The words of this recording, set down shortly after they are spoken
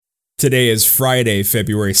Today is Friday,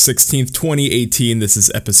 February 16th, 2018. This is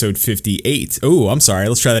episode 58. Oh, I'm sorry.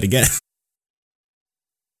 Let's try that again.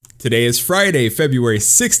 Today is Friday, February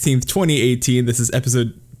 16th, 2018. This is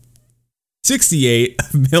episode 68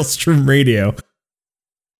 of Maelstrom Radio.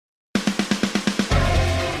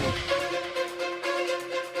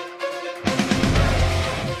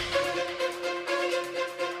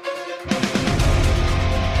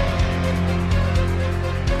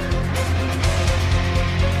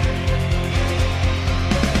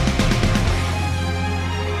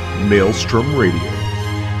 Maelstrom Radio.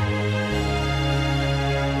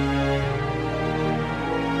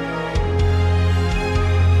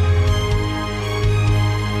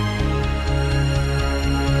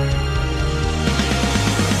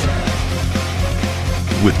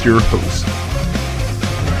 With your hosts,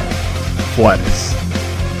 Flatus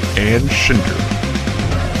and Shinder.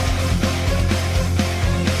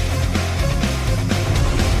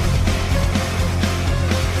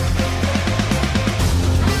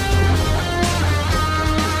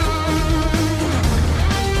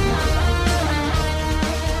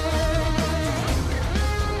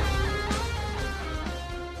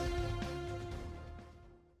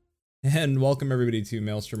 And welcome everybody to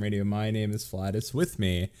Maelstrom Radio. My name is Flatus. With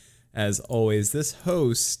me, as always, this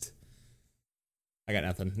host. I got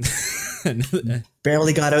nothing.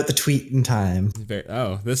 Barely got out the tweet in time.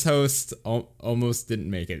 This host almost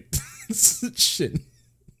didn't make it. Shit.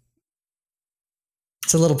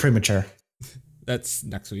 It's a little premature. That's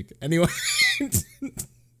next week. Anyway.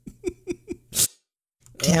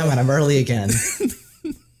 Damn it, I'm early again.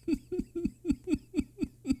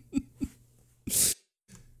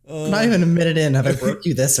 Not even a minute in, have I broke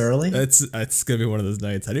you this early? It's gonna be one of those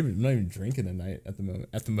nights. I'm not even drinking tonight at the moment.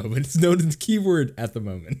 It's noted the keyword at the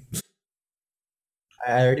moment.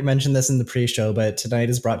 I already mentioned this in the pre-show, but tonight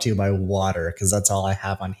is brought to you by water, because that's all I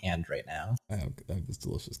have on hand right now. I have this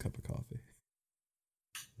delicious cup of coffee.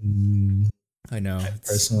 I know.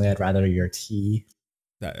 Personally, I'd rather your tea.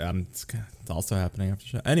 It's also happening after the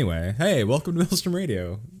show. Anyway, hey, welcome to Maelstrom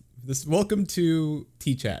Radio. Welcome to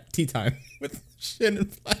Tea Time with Shin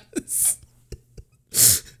and Flatus.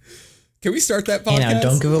 Can we start that podcast? Hey, now,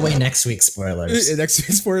 don't give away next week's spoilers. Next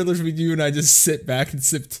week's spoilers with you and I just sit back and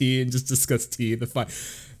sip tea and just discuss tea.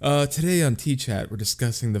 Today on Tea Chat, we're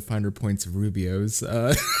discussing the finer points of Rubio's.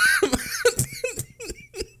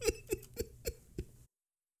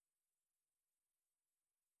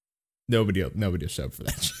 Nobody will show up for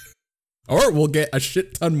that shit. Or we'll get a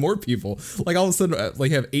shit ton more people. Like all of a sudden,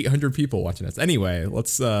 have 800 people watching us. Anyway,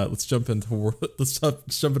 let's jump into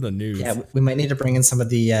news. Yeah, we might need to bring in some of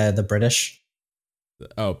the British.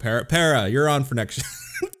 Oh, Para, you're on for next.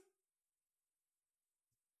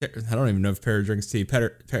 I don't even know if Para drinks tea.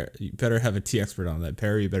 Para, you better have a tea expert on that.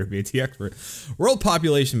 Para, you better be a tea expert. World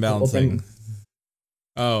population balancing.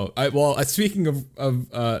 Speaking of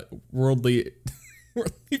worldly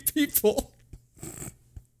people.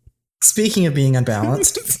 Speaking of being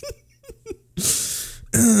unbalanced.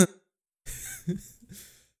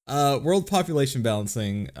 World population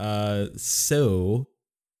balancing. So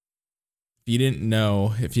if you didn't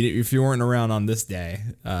know, if you weren't around on this day,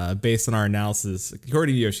 based on our analysis,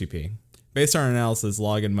 according to Yoshi P, based on our analysis,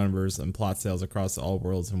 login numbers and plot sales across all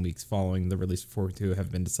worlds and weeks following the release of 4.2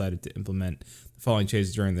 have been decided to implement the following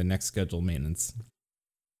changes during the next scheduled maintenance.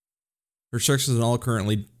 Restrictions on all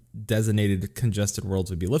currently designated congested worlds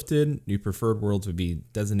would be lifted. New preferred worlds would be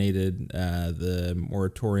designated. The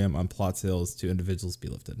moratorium on plot sales to individuals be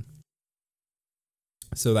lifted.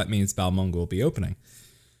 So that means Balmung will be opening.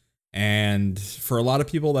 And for a lot of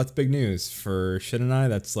people, that's big news. For Shin and I,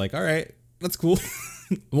 that's like, all right, that's cool.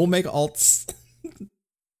 We'll make alts.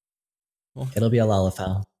 It'll be a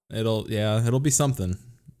Lalafell. It'll be something.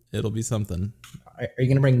 Are you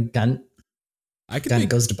going to bring Gunt? Gunt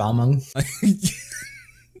goes to Balmung.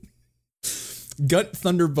 Gut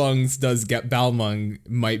Thunderbungs does get Balmung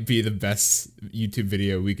might be the best YouTube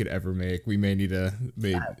video we could ever make. We may need to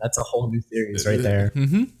make that's a whole new series right there.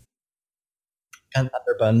 Mm-hmm. Gut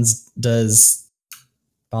Thunderbuns does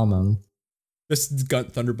Balmung. Just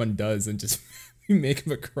Gut Thunderbun does, and just we make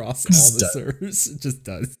him across all the servers. It just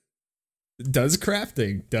does. Does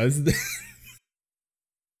crafting. Does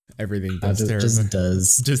everything does. Just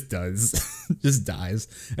does. Just does. Just dies.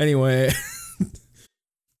 Anyway.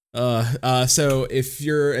 So if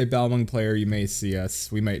you're a Balmung player, you may see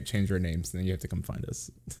us. We might change our names, and then you have to come find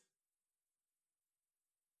us.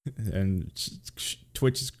 And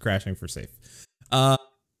Twitch is crashing for safe. On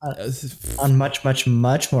much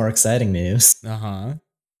more exciting news.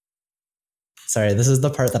 Sorry, this is the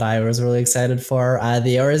part that I was really excited for.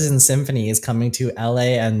 The Origin Symphony is coming to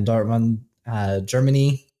LA and Dortmund,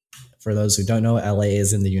 Germany For those who don't know, LA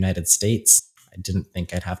is in the United States. I didn't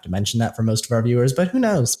think I'd have to mention that for most of our viewers, but who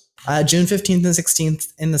knows? June 15th and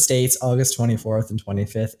 16th in the States, August 24th and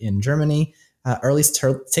 25th in Germany. Early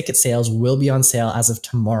ticket sales will be on sale as of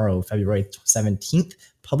tomorrow, February 17th.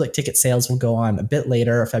 Public ticket sales will go on a bit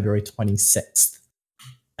later, February 26th.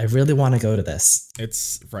 I really want to go to this.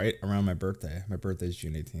 It's right around my birthday. My birthday is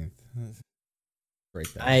June 18th.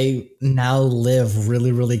 Great day. I now live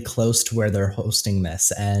really, really close to where they're hosting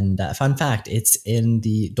this. And fun fact, it's in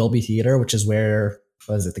the Dolby Theater, which is where,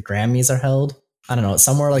 what is it, the Grammys are held? I don't know. It's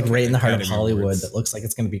somewhere like right in the heart of Hollywood Awards. That looks like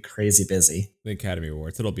it's going to be crazy busy. The Academy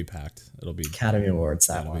Awards. It'll be packed. It'll be Academy Awards,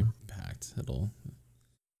 that one. Be packed. It'll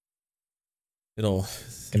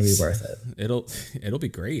gonna be worth it. It'll be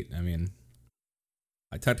great. I mean,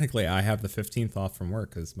 I have the 15th off from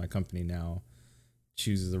work because my company now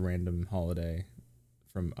chooses a random holiday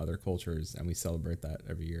from other cultures, and we celebrate that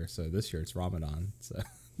every year. So this year it's Ramadan. So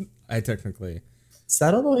I technically... Is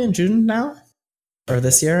that all the way in June now? Or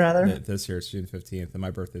this year, rather? This year it's June 15th, and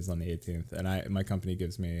my birthday's on the 18th. And my company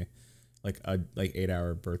gives me like a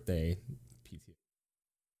 8-hour birthday PT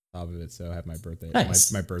on top of it. So I have my birthday.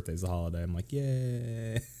 Nice. My birthday's a holiday. I'm like,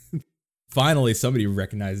 yay. Finally, somebody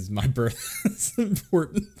recognizes my birth as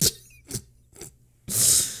important.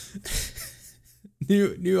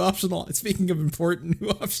 New optional. Speaking of important, new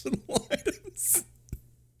optional items.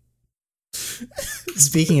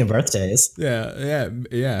 Speaking of birthdays. Yeah.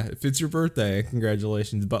 If it's your birthday,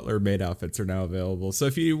 congratulations. Butler Made outfits are now available. So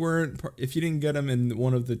if you didn't get them in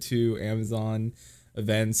one of the 2 Amazon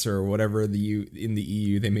events or whatever in the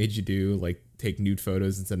EU they made you do, like take nude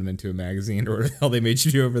photos and send them into a magazine or whatever the hell they made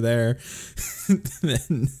you do over there,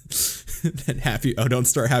 then don't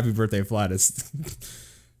start happy birthday flatus.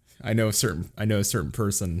 I know a certain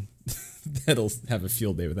person that'll have a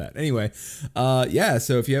field day with that. Anyway,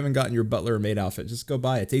 so if you haven't gotten your Butler Made outfit, just go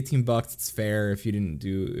buy it. It's $18. It's fair if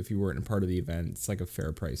you weren't a part of the event. It's like a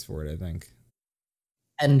fair price for it, I think.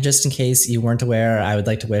 And just in case you weren't aware, I would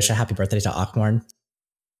like to wish a happy birthday to Akmorn.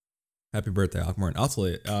 Happy birthday, Akmorn. Also,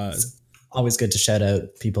 it's always good to shout out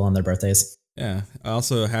people on their birthdays. Yeah.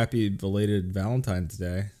 Also, happy belated Valentine's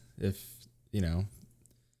Day. If,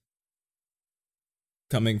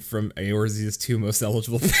 coming from Eorzea's 2 most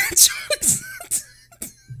eligible matchups.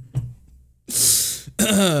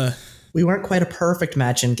 We weren't quite a perfect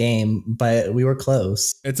match in game, but we were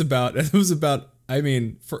close. I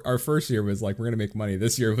mean, for our first year was like, we're going to make money.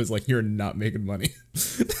 This year was like, you're not making money.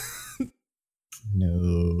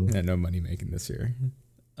 No. Yeah, no money making this year.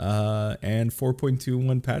 And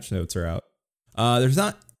 4.21 patch notes are out. There's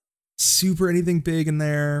not super anything big in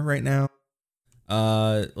there right now.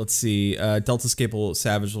 Let's see. Deltascape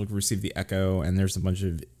Savage will receive the Echo, and there's a bunch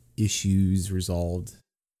of issues resolved.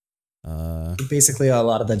 Basically, a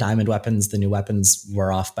lot of the diamond weapons, the new weapons,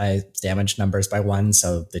 were off by damage numbers by 1,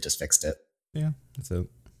 so they just fixed it. Yeah, that's it.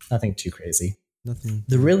 Nothing too crazy. Nothing.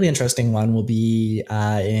 The really interesting one will be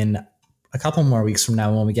in a couple more weeks from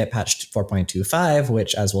now when we get patched 4.25,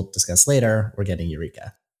 which, as we'll discuss later, we're getting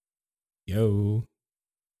Eureka. Yo.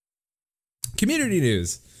 Community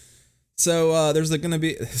news. So there's going to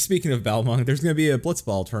be, speaking of Balmung, there's going to be a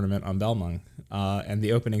Blitzball tournament on Balmung. And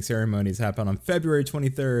the opening ceremonies happen on February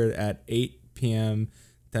 23rd at 8 p.m.,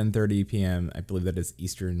 10:30 p.m. I believe that is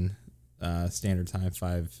Eastern Standard Time,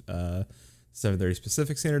 7:30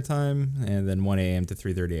 Pacific Standard Time, and then 1 a.m. to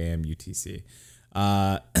 3:30 a.m. UTC.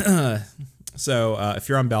 So if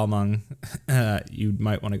you're on Balmung, you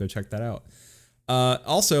might want to go check that out.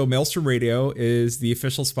 Also, Maelstrom Radio is the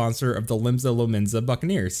official sponsor of the Limsa Lominsa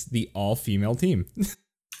Buccaneers, the all-female team.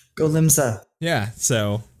 Go Limsa. Yeah,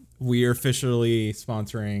 so we are officially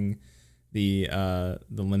sponsoring the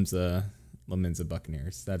Limsa Lominsa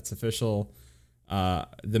Buccaneers. That's official.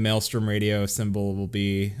 The Maelstrom Radio symbol will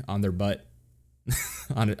be on their butt,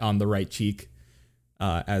 on the right cheek,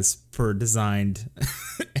 as per designed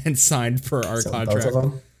and signed per our contract. Both of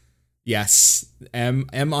them? Yes, M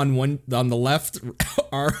on the left,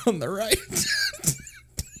 R on the right.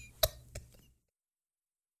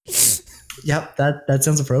 Yep, that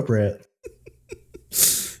sounds appropriate.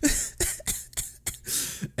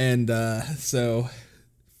 And so,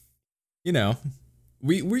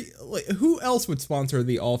 we like, who else would sponsor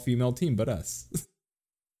the all female team but us?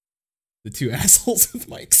 The 2 assholes with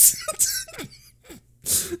mics.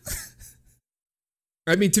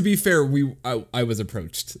 I mean, to be fair, I was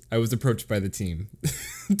approached. I was approached by the team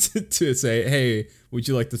to say, hey, would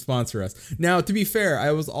you like to sponsor us? Now, to be fair,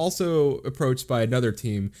 I was also approached by another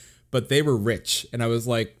team, but they were rich. And I was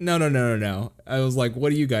like, no. I was like, what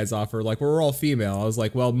do you guys offer? Like, we're all female. I was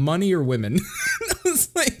like, well, money or women? I was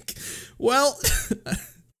like, well...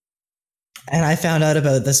 And I found out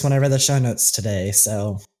about this when I read the show notes today,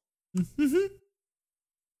 so.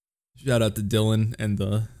 Shout out to Dylan and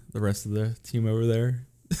the rest of the team over there.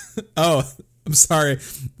 Oh, I'm sorry.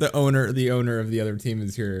 The owner of the other team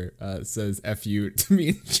is here. Says "F you" to me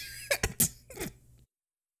in chat.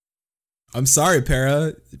 I'm sorry,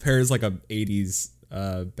 Para. Para's like a '80s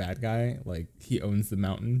bad guy. Like he owns the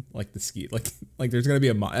mountain, like the ski. Like there's gonna be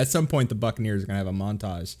at some point the Buccaneers are gonna have a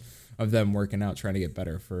montage of them working out, trying to get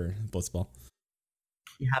better for Blitzball.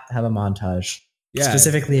 You have to have a montage. Yeah.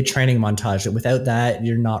 Specifically a training montage. Without that,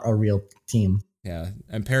 you're not a real team. Yeah.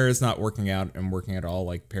 And Para's not working out and working at all.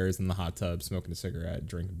 Like Para's in the hot tub, smoking a cigarette,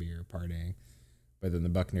 drinking beer, partying. But then the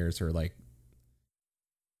Buccaneers are like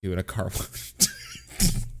doing a car wash.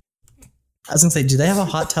 I was gonna say, do they have a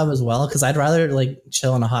hot tub as well? Because I'd rather like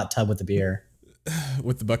chill in a hot tub with a beer.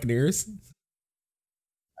 With the Buccaneers?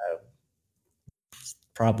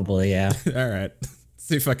 Probably, yeah. All right.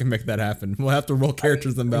 See if I can make that happen. We'll have to roll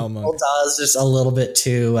characters in Belmont. Old is just a little bit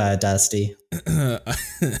too dusty.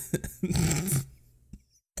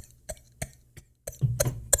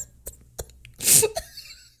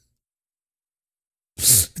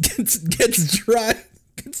 Gets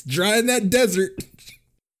dry in that desert.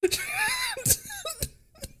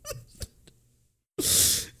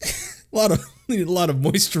 Need a lot of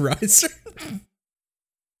moisturizer.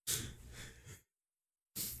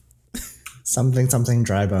 Something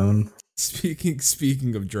dry bone.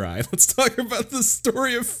 Speaking of dry, let's talk about the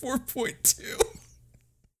story of 4.2.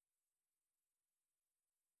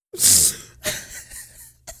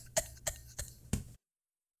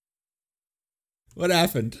 What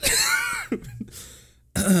happened?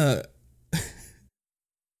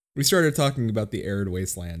 We started talking about the arid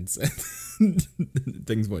wastelands and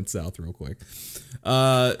things went south real quick.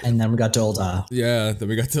 And then we got to Old Yeah, then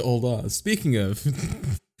we got to Old Speaking of...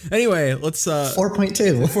 Anyway, let's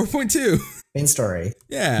 4.2. 4.2. Main story.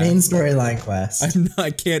 Yeah. Main storyline quest. I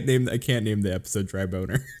can't name the episode Dry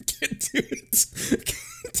Boner. I can't do it.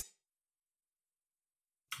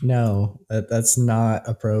 No, that's not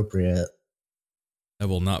appropriate. I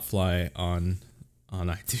will not fly on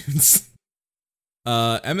iTunes.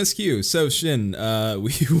 MSQ. So Shin,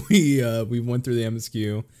 we went through the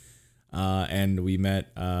MSQ, and we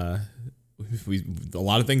met. A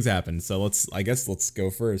lot of things happened. So let's go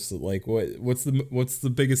first. Like what's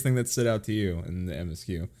the biggest thing that stood out to you in the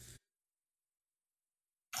MSQ?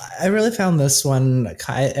 I really found this one,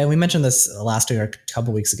 and we mentioned this last week or a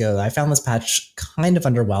couple weeks ago. I found this patch kind of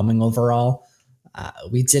underwhelming overall.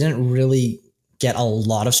 We didn't really get a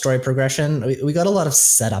lot of story progression. We got a lot of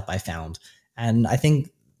setup, I found. And I think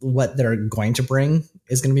what they're going to bring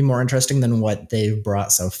is going to be more interesting than what they've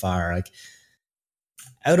brought so far. Like,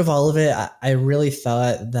 out of all of it, I really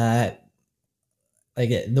thought that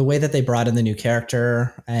the way that they brought in the new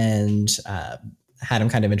character and had him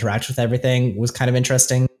kind of interact with everything was kind of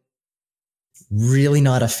interesting. Really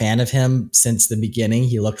not a fan of him since the beginning.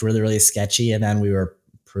 He looked really, really sketchy, and then we were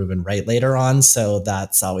proven right later on. So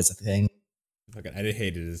that's always a thing. I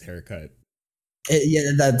hated his haircut.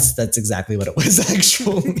 That's exactly what it was,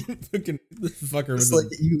 actually. Fucker was like,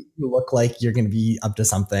 you look like you're going to be up to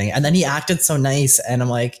something. And then he acted so nice. And I'm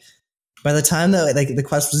like, by the time that the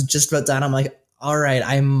quest was just about done, I'm like, all right,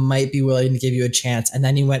 I might be willing to give you a chance. And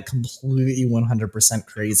then he went completely 100%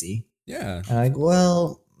 crazy. Yeah. And I'm like,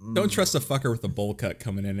 well... Don't trust a fucker with a bowl cut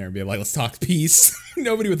coming in there and be like, let's talk peace.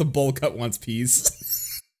 Nobody with a bowl cut wants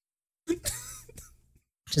peace.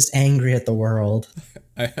 Just angry at the world.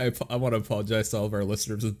 I want to apologize to all of our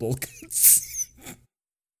listeners with bowl cuts.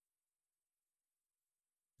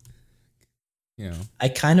 I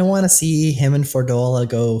kind of want to see him and Fordola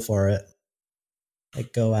go for it.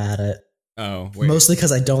 Go at it. Oh, wait. Mostly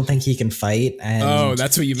because I don't think he can fight. And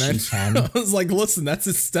that's what you meant? I was like, listen, that's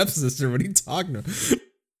his stepsister. What are you talking about?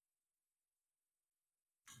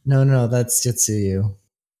 No, that's Jitsuyu.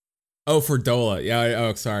 Oh, Fordola.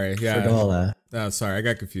 Yeah. Sorry. Yeah. Fordola. Oh, sorry. I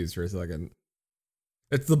got confused for a second.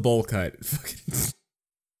 It's the bowl cut.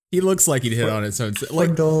 He looks like he'd hit on it. So it's like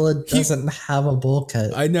Fordola doesn't have a bowl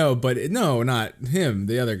cut. I know, but no, not him.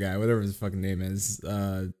 The other guy, whatever his fucking name is.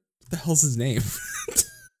 What the hell's his name?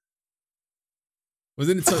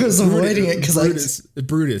 Wasn't it? I was avoiding it because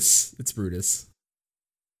Brutus. It's Brutus.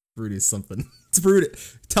 Brutus something. It's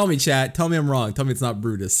Brutus. Tell me, chat. Tell me I'm wrong. Tell me it's not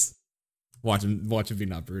Brutus. Watch him be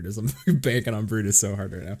not Brutus. I'm banking on Brutus so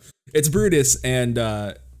hard right now. It's Brutus, and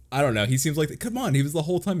I don't know. He seems like, come on. He was the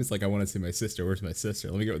whole time. He's like, I want to see my sister. Where's my sister?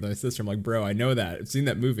 Let me get with my sister. I'm like, bro, I know that. I've seen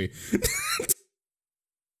that movie.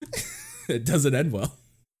 It doesn't end well.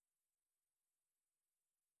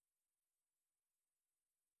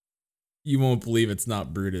 You won't believe it's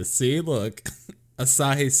not Brutus. See, look.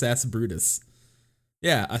 Asahi Sass Brutus.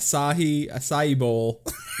 Yeah, acai bowl.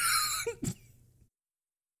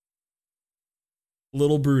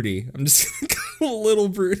 Little broody. I'm just gonna call little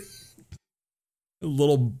brood.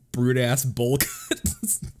 Little brood ass bowl cut.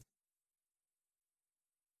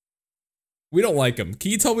 We don't like him.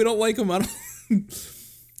 Can you tell we don't like him? I don't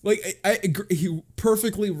like. I agree. He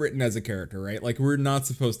perfectly written as a character, right? Like we're not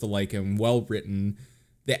supposed to like him. Well written.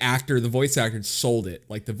 The voice actor sold it.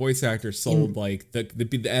 Like the voice actor sold like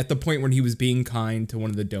the at the point when he was being kind to one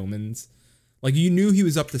of the Domans. Like you knew he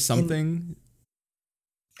was up to something.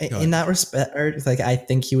 In that respect, like I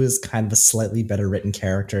think he was kind of a slightly better written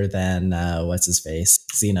character than what's his face,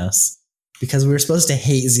 Xenos, because we were supposed to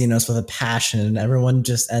hate Xenos with a passion, and everyone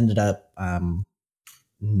just ended up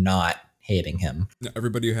not hating him.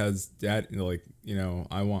 Everybody who has dad, like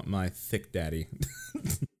I want my thick daddy.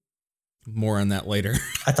 More on that later.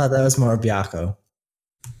 I thought that was more Byakko.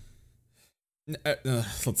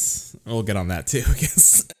 We'll get on that too, I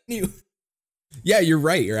guess. Yeah, you're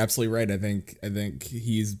right. You're absolutely right. I think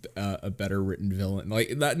he's a better written villain.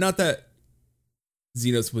 Like not that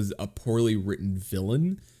Xenos was a poorly written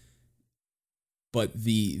villain, but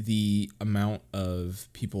the amount of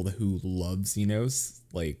people who love Xenos,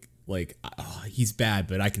 like he's bad,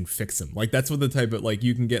 but I can fix him. Like that's what the type of like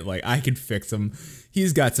you can get. Like I can fix him.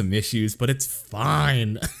 He's got some issues, but it's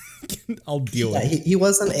fine. I'll deal with it. He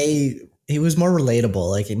was more relatable.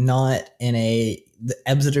 Like not in the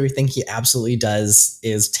episode everything he absolutely does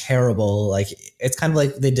is terrible. Like it's kind of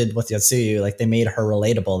like they did with Yotsuyu. Like they made her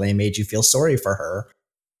relatable. They made you feel sorry for her.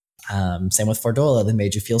 Same with Fordola. They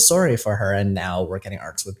made you feel sorry for her, and now we're getting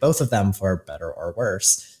arcs with both of them for better or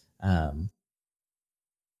worse.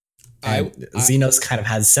 Xenos kind of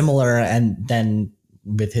has similar, and then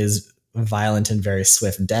with his violent and very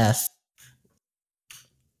swift death,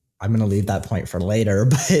 I'm going to leave that point for later,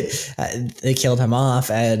 but they killed him off,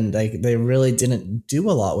 and like they really didn't do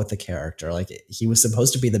a lot with the character. Like he was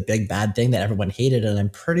supposed to be the big bad thing that everyone hated, and I'm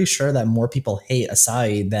pretty sure that more people hate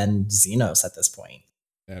Asai than Xenos at this point.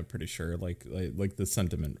 Yeah, I'm pretty sure. Like the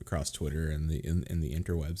sentiment across Twitter and in the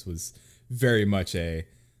interwebs was very much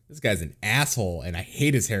this guy's an asshole, and I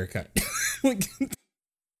hate his haircut.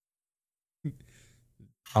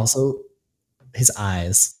 Also, his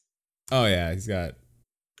eyes. Oh yeah, he's got.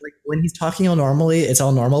 Like when he's talking all normally, it's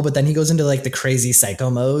all normal, but then he goes into like the crazy psycho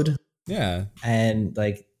mode. Yeah, and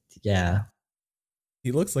like yeah,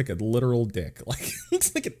 he looks like a literal dick. Like he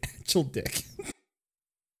looks like an actual dick.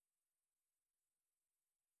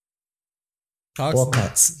 Bowl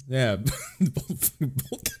cuts. Yeah,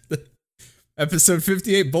 episode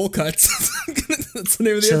 58, bowl cuts. That's the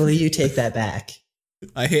name of the episode. You take that back.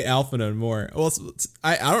 I hate Alpha Node more. Well,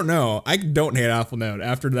 I don't know. I don't hate Alpha Node.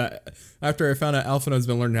 After I found out Alpha Node's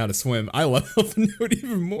been learning how to swim, I love Alpha Node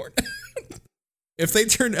even more. If they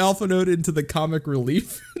turned Alpha Node into the comic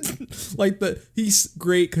relief, like he's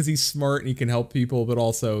great because he's smart and he can help people, but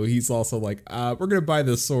also he's also like, we're gonna buy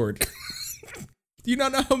this sword. Do you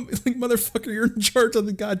not know how, like, motherfucker, you're in charge of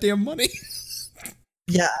the goddamn money?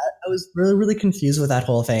 Yeah, I was really, really confused with that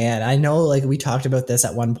whole thing. And I know, like, we talked about this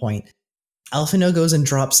at one point. Alpha Node goes and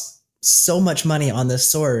drops so much money on this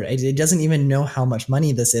sword. It doesn't even know how much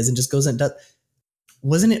money this is and just goes and does.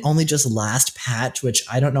 Wasn't it only just last patch, which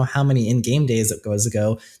I don't know how many in-game days it goes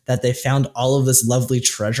ago, that they found all of this lovely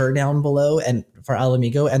treasure down below and for Ala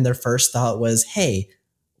Mhigo, and their first thought was, hey,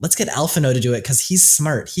 let's get Alpha Node to do it because he's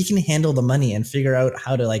smart. He can handle the money and figure out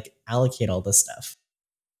how to like allocate all this stuff.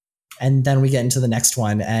 And then we get into the next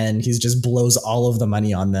one and he just blows all of the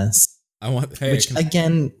money on this.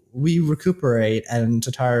 Again, we recuperate and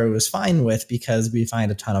Tataru was fine with because we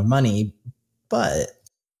find a ton of money, but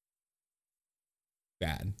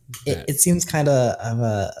bad. It seems kind of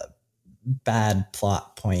a bad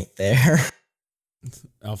plot point there.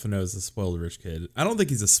 Alpha Node is a spoiled rich kid. I don't think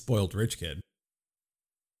he's a spoiled rich kid.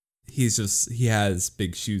 He has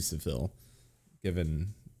big shoes to fill,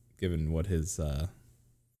 given what his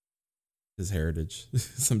heritage.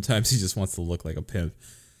 Sometimes he just wants to look like a pimp.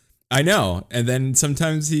 I know, and then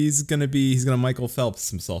sometimes he's gonna Michael Phelps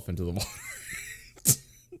himself into the water.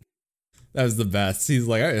 That was the best. He's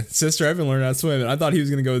like, hey, sister, I've been learning how to swim, and I thought he was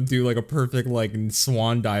gonna go do like a perfect like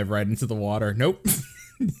swan dive right into the water. Nope.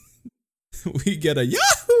 We get a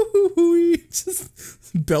yahoo! He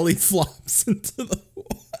just belly flops into the water.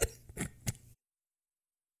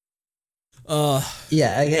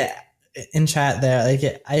 Yeah. In chat there,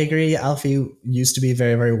 like I agree. Alfie used to be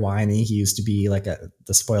very, very whiny. He used to be like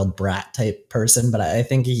the spoiled brat type person, but I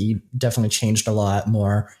think he definitely changed a lot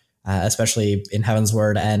more, especially in Heaven's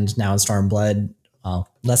Word and now in Stormblood. Well,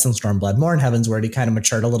 less in Stormblood, more in Heaven's Word. He kind of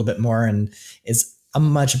matured a little bit more and is a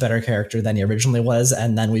much better character than he originally was.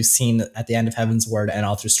 And then we've seen at the end of Heaven's Word and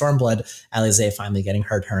all through Stormblood, Alisaie finally getting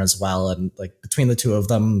her turn as well. And like between the two of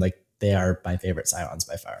them, like they are my favorite Scions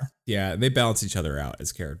by far. Yeah, they balance each other out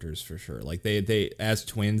as characters for sure. Like they as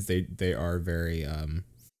twins, they are very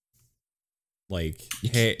like you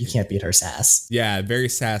can't beat her sass. Yeah, very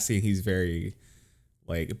sassy. He's very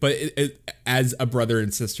like, but as a brother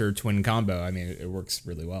and sister twin combo, I mean, it works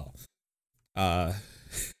really well.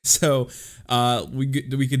 So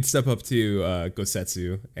we could step up to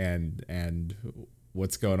Gosetsu and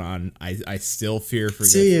what's going on. I still fear for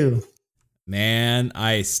Tsuyu. Man,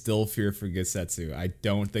 I still fear for Gosetsu. I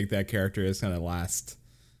don't think that character is gonna last.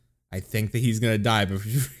 I think that he's gonna die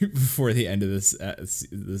before the end of this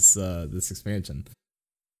expansion.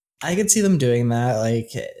 I could see them doing that.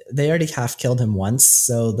 Like they already half killed him once,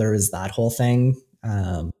 so there is that whole thing.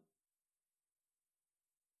 I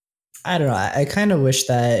don't know. I kind of wish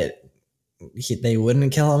that they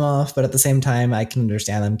wouldn't kill him off, but at the same time, I can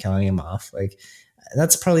understand them killing him off. Like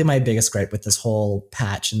that's probably my biggest gripe with this whole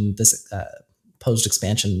patch and this post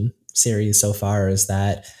expansion series so far is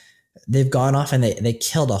that they've gone off and they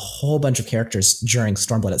killed a whole bunch of characters during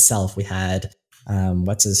Stormblood itself. We had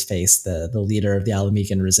what's his face, the leader of the Ala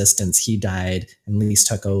Mhigan resistance. He died and Lyse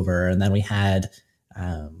took over, and then we had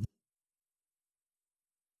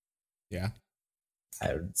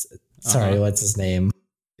what's his name?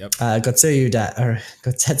 Yep. Gosetsu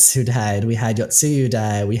died. We had Yotsuyu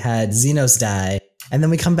die. We had Xenos die. And then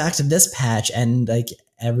we come back to this patch and like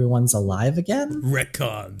everyone's alive again.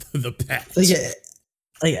 Retcon the patch.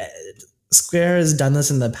 Like Square has done this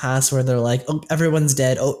in the past where they're like, oh, everyone's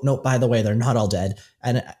dead. Oh, no, by the way, they're not all dead.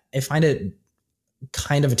 And I find it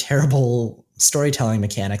kind of a terrible storytelling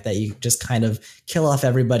mechanic that you just kind of kill off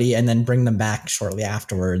everybody and then bring them back shortly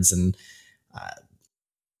afterwards. And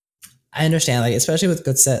I understand, like, especially with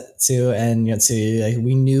Gosetsu and Yotsuyu, like,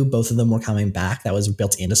 we knew both of them were coming back. That was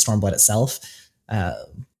built into Stormblood itself.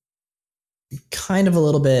 Kind of a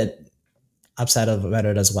little bit upset about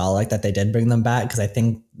it as well, like that they did bring them back, because I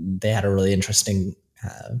think they had a really interesting,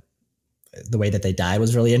 the way that they died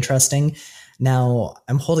was really interesting. Now,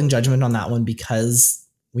 I'm holding judgment on that one because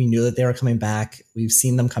we knew that they were coming back. We've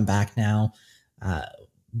seen them come back now.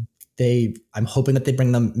 I'm hoping that they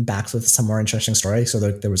bring them back with some more interesting story. So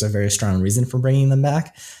there was a very strong reason for bringing them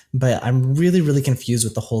back, but I'm really, really confused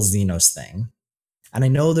with the whole Xenos thing. And I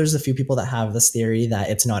know there's a few people that have this theory that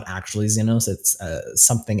it's not actually Xenos. It's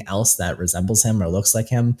something else that resembles him or looks like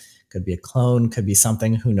him. Could be a clone, could be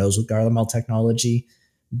something, who knows, with Garlemald technology.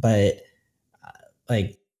 But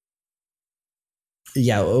with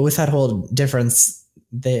that whole difference,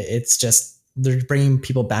 it's just, they're bringing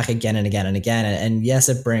people back again and again and again. And yes,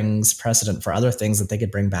 it brings precedent for other things that they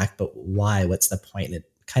could bring back, but why? What's the point? It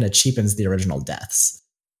kind of cheapens the original deaths.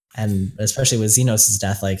 And especially with Xenos'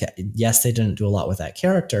 death, like, yes, they didn't do a lot with that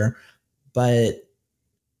character, but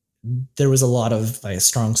there was a lot of like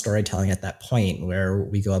strong storytelling at that point where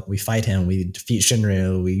we go up, we fight him, we defeat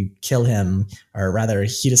Shinru, we kill him, or rather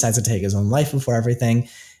he decides to take his own life before everything.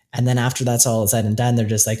 And then after that's all said and done, they're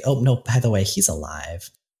just like, oh no, by the way, he's alive.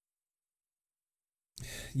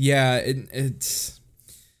 Yeah, it's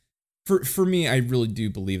for me, I really do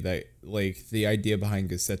believe that, like, the idea behind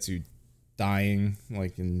Gosetsu dying,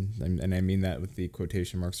 like, and I mean that with the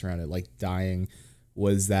quotation marks around it, like, dying,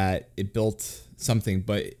 was that it built something,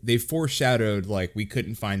 but they foreshadowed, like, we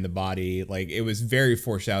couldn't find the body. Like, it was very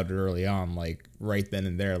foreshadowed early on, like, right then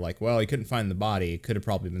and there, like, well, he couldn't find the body. It could have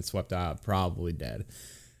probably been swept out, probably dead.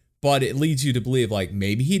 But it leads you to believe, like,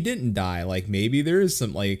 maybe he didn't die. Like, maybe there is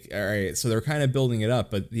some, like, all right, so they're kind of building it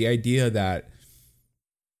up. But the idea that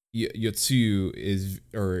Yotsuyu is,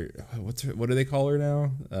 or what do they call her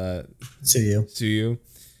now? Tsuyu.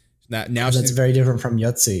 Now that's very different from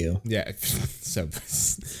Yotsuyu. Yeah. So,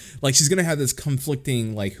 like, she's going to have this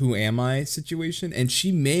conflicting, like, who am I situation. And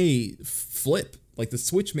she may flip. Like, the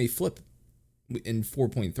switch may flip in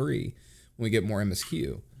 4.3 when we get more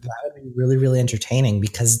MSQ. That would be really, really entertaining,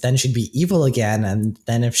 because then she'd be evil again. And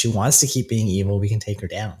then if she wants to keep being evil, we can take her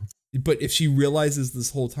down. But if she realizes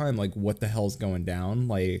this whole time, like, what the hell's going down?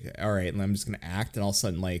 Like, all right, and I'm just going to act. And all of a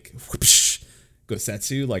sudden, like, whoosh,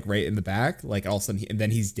 Gosetsu, like, right in the back. Like, all of a sudden, and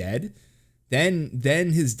then he's dead. Then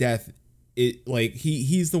his death, it, like,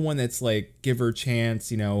 he's the one that's like, give her a chance.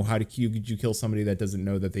 You know, how could you kill somebody that doesn't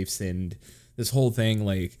know that they've sinned? This whole thing,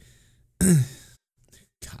 like,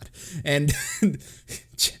 God. And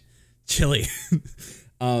Chili.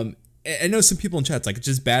 I know some people in chat's like, it's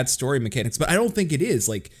just bad story mechanics, but I don't think it is.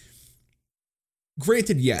 Like,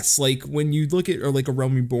 granted, yes, like, when you look at, or like, a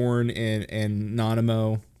Realm Reborn and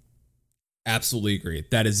Nanamo, Absolutely agree.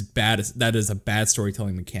 That is bad. That is a bad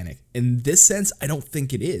storytelling mechanic. In this sense, I don't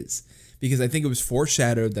think it is, because I think it was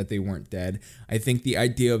foreshadowed that they weren't dead. I think the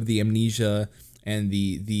idea of the amnesia and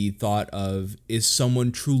the thought of, is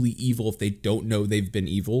someone truly evil if they don't know they've been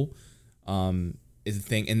evil, is a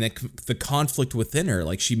thing. And the conflict within her,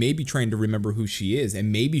 like, she may be trying to remember who she is,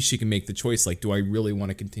 and maybe she can make the choice, like, do I really want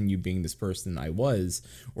to continue being this person I was,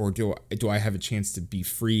 or do I have a chance to be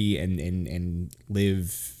free and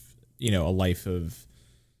live, a life of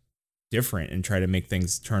different and try to make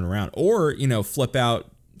things turn around, or, flip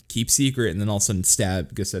out, keep secret, and then all of a sudden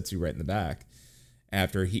stab Gosetsu right in the back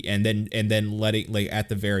after and then letting, like, at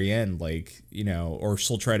the very end, like, or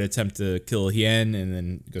she'll try to attempt to kill Hien, and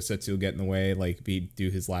then Gosetsu will get in the way, like, do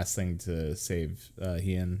his last thing to save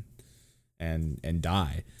Hien and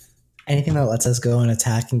die. Anything that lets us go and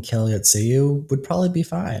attack and kill Yotsuyu would probably be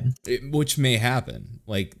fine. Which may happen.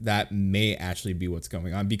 Like, that may actually be what's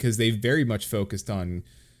going on, because they very much focused on,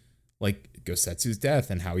 like, Gosetsu's death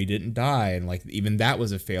and how he didn't die, and, like, even that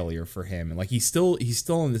was a failure for him, and, like, he's still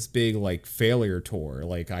on this big, like, failure tour.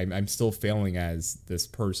 Like, I'm still failing as this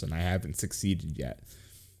person. I haven't succeeded yet.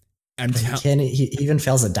 And he even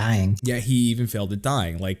fails at dying. Yeah, he even failed at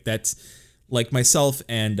dying. Like, that's, like, myself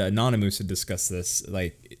and Anonymous had discussed this,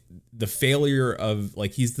 like, the failure of,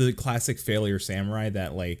 like, he's the classic failure samurai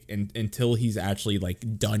that, like, until he's actually,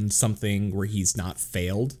 like, done something where he's not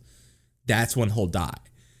failed, that's when he'll die.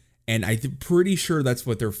 And I'm pretty sure that's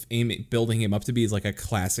what they're building him up to be, is like a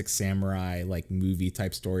classic samurai, like, movie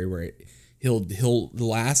type story where we'll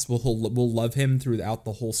love him throughout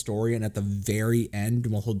the whole story, and at the very end,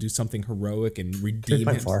 he'll do something heroic and redeem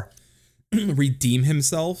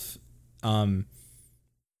himself.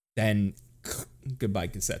 Then goodbye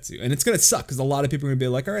Gosetsu. And it's gonna suck, because a lot of people are gonna be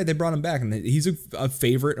like, all right, they brought him back, and he's a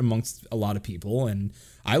favorite amongst a lot of people, and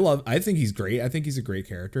I think he's great. I think he's a great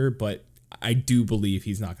character, but I do believe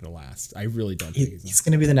he's not gonna last. I really don't think he's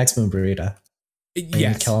gonna be the next Moon Burrito.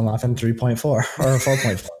 Yes, kill him off in 3.4 or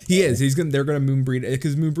 4.4. He is. They're gonna Moon Burrito,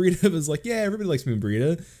 because Moon Burrito was like, yeah, everybody likes Moon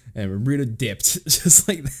Burrito, and Moon Burrito dipped just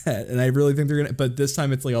like that. And I really think they're gonna, but this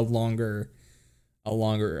time it's like a longer,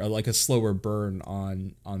 like a slower burn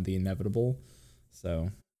on the inevitable.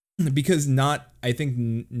 So, because I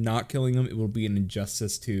think not killing him, it will be an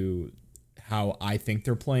injustice to how I think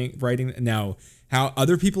they're writing. Now, how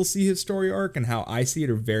other people see his story arc and how I see it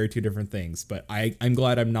are very two different things. But I'm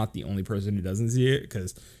glad I'm not the only person who doesn't see it,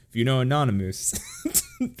 because if you know Anonymous,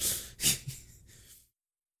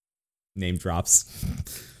 name drops,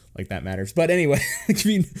 like, that matters. But anyway, I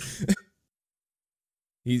mean,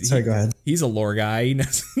 sorry, go ahead. He's a lore guy. He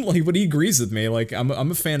knows, like, but he agrees with me. Like, I'm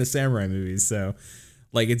a fan of samurai movies, so,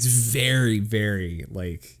 like, it's very, very,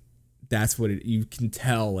 like, that's what you can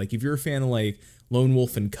tell. Like, if you're a fan of, like, Lone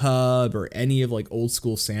Wolf and Cub or any of, like, old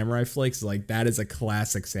school samurai flicks, like, that is a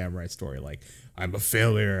classic samurai story. Like, I'm a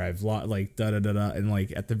failure, I've lost, like, da da da da, and,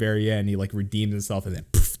 like, at the very end, he, like, redeems himself, and then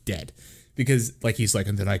poof, dead, because, like, he's like,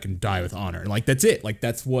 and then I can die with honor, and, like, that's it. Like,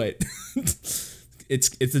 that's what.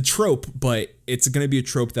 It's a trope, but it's going to be a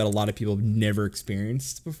trope that a lot of people have never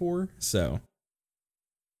experienced before. So.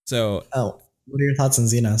 Oh, what are your thoughts on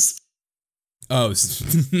Xenos? Oh.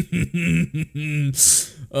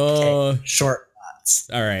 Okay, short thoughts.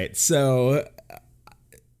 All right. So,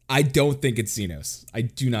 I don't think it's Xenos. I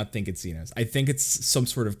do not think it's Xenos. I think it's some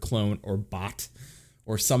sort of clone or bot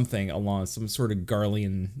or something along some sort of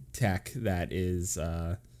Garlean tech that is,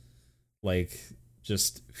 like,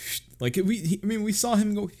 just, like, we saw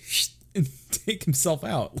him go and take himself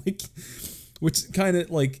out, like, which kind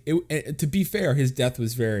of, like, to be fair, his death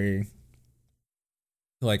was very,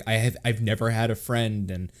 like, I've never had a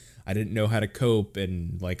friend, and I didn't know how to cope,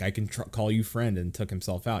 and, like, I can call you friend, and took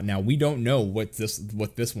himself out. Now, we don't know what this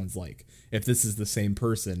one's like, if this is the same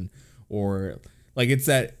person, or, like, it's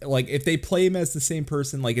that, like, if they play him as the same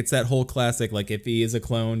person, like, it's that whole classic, like, if he is a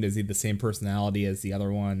clone, is he the same personality as the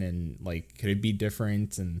other one, and, like, could it be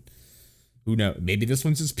different? And who knows? Maybe this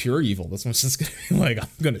one's just pure evil. This one's just gonna be like, I'm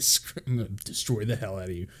gonna destroy the hell out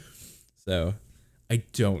of you. So, I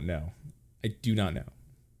don't know. I do not know.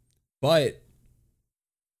 But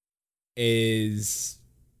is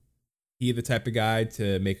he the type of guy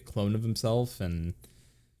to make a clone of himself and,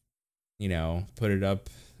 put it up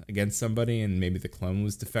against somebody, and maybe the clone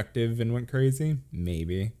was defective and went crazy?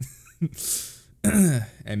 Maybe.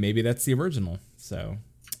 And maybe that's the original. So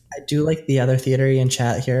I do like the other theory in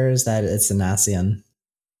chat here is that it's Nassian,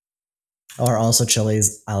 or also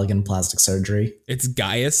Chili's elegant plastic surgery. It's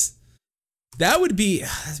Gaius. That'd be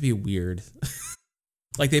weird.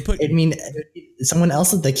 Like, they put, I mean, someone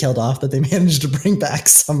else that they killed off that they managed to bring back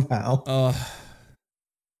somehow.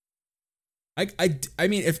 I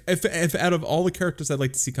mean, if out of all the characters I'd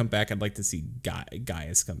like to see come back, I'd like to see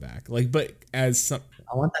Gaius come back. Like, but as some,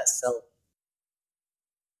 I want that Sylph.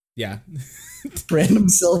 Yeah. Random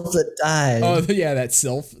Sylph that died. Oh yeah, that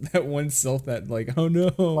Sylph, that one Sylph that like, oh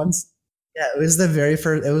no. Yeah, it was the very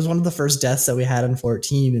first. It was one of the first deaths that we had in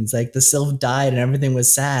 14. It's like the Sylph died and everything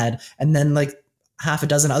was sad, and then like half a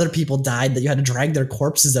dozen other people died that you had to drag their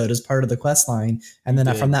corpses out as part of the quest line. And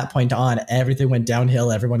then from that point on, everything went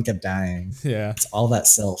downhill. Everyone kept dying. Yeah, it's all that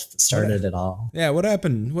Sylph started it all. Yeah, what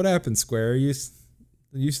happened? What happened, Square? You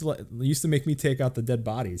used to make me take out the dead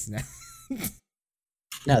bodies.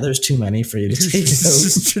 Now there's too many for you to take out.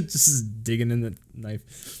 just digging in the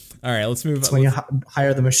knife. All right, let's move on. It's when you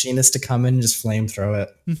hire the machinist to come in and just flame throw it.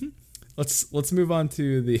 Mm-hmm. Let's move on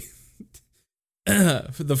to the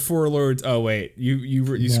the Four Lords. Oh wait,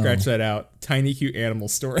 you scratched that out. Tiny cute animal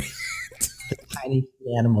story. The tiny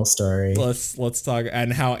cute animal story. Let's talk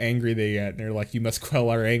and how angry they get. And they're like, you must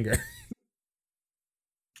quell our anger.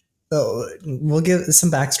 So we'll give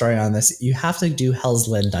some backstory on this. You have to do Hell's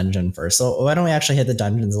Lid dungeon first. So why don't we actually hit the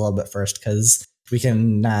dungeons a little bit first, because we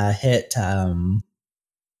can hit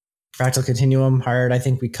Fractal Continuum hard. I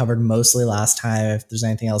think we covered mostly last time. If there's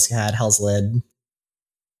anything else you had, Hell's Lid.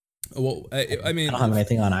 Well, I mean, I don't have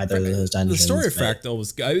anything on either of those dungeons. The story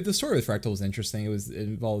of Fractal was interesting. It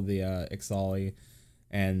involved the Ixali,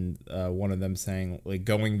 and one of them saying like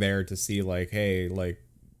going there to see like, hey, like,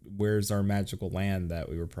 where's our magical land that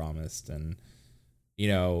we were promised? And you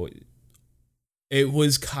know, it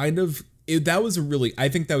was kind of I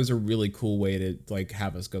think that was a really cool way to like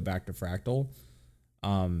have us go back to Fractal.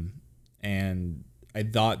 And I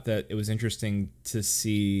thought that it was interesting to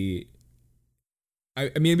see. I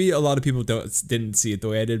mean, maybe a lot of people didn't see it the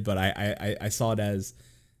way I did, but I saw it as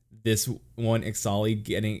this one Ixali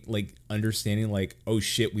getting like understanding like, oh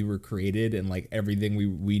shit, we were created and like everything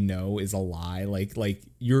we know is a lie. Like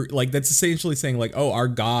you're like, that's essentially saying like, oh, our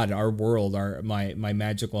God, our world, my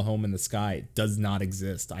magical home in the sky does not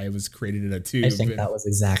exist. I was created in a tube. I think that was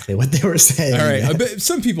exactly what they were saying. All right, but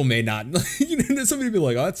some people may not. You know, somebody be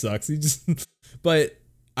like, oh, that sucks. You just, but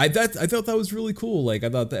I thought that was really cool. Like I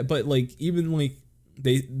thought that, but like even like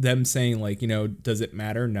them saying like, you know, does it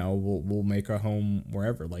matter? No, we'll make a home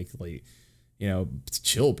wherever. Like you know,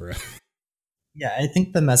 chill, bro. Yeah, I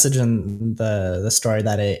think the message in the story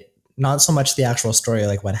that it, not so much the actual story,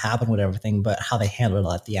 like what happened with everything, but how they handled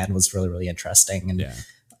it at the end was really, really interesting and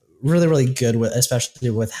really, really good with, especially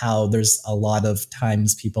with how there's a lot of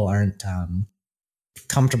times people aren't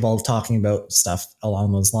comfortable talking about stuff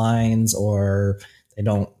along those lines, or they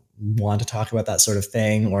don't want to talk about that sort of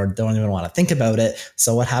thing, or don't even want to think about it.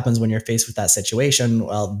 So what happens when you're faced with that situation?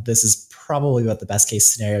 Well, this is probably about the best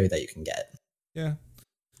case scenario that you can get. Yeah.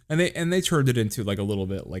 And they turned it into like a little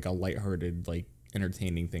bit like a lighthearted, like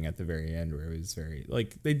entertaining thing at the very end, where it was very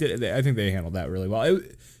like I think they handled that really well.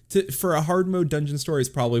 For a hard mode dungeon story, it's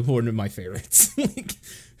probably one of my favorites. Like,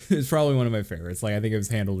 it's probably one of my favorites. Like I think it was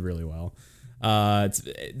handled really well.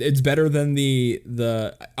 It's better than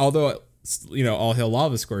the although, you know, All Hail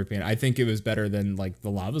Lava Scorpion, I think it was better than like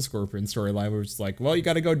the Lava Scorpion storyline, where it's like, well, you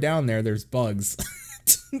got to go down there's bugs.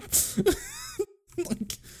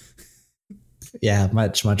 Like, yeah,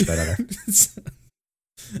 much better.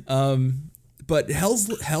 But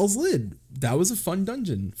Hell's Lid, that was a fun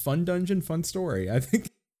dungeon, fun story. I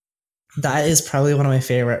think that is probably one of my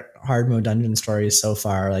favorite hard mode dungeon stories so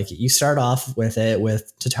far. Like, you start off with it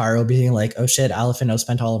with Totaro being like, oh shit, Alphino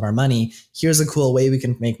spent all of our money. Here's a cool way we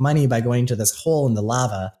can make money by going to this hole in the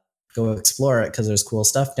lava. Go explore it because there's cool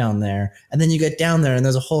stuff down there. And then you get down there and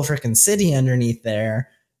there's a whole freaking city underneath there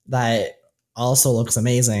that also looks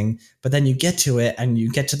amazing. But then you get to it and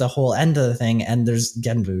you get to the whole end of the thing and there's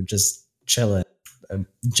Genbu just chilling. A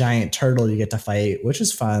giant turtle you get to fight, which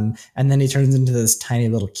is fun. And then he turns into this tiny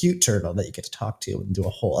little cute turtle that you get to talk to and do a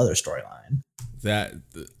whole other storyline. That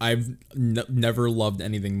I've never loved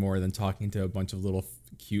anything more than talking to a bunch of little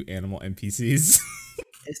cute animal NPCs.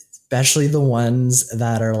 Especially the ones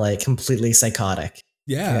that are like completely psychotic.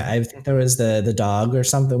 Yeah. I think there was the dog or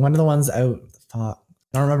something. One of the ones I don't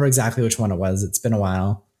remember exactly which one it was. It's been a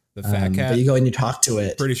while. The fat cat. But you go and you talk to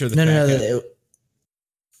it. Pretty sure the fat cat.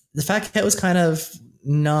 The fat cat was kind of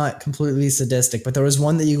not completely sadistic, but there was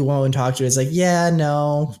one that you go and talk to. It's like, yeah,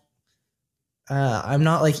 no, I'm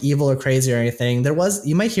not like evil or crazy or anything.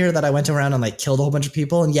 You might hear that I went around and like killed a whole bunch of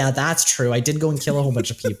people. And yeah, that's true. I did go and kill a whole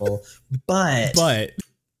bunch of people, but I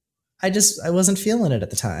wasn't feeling it at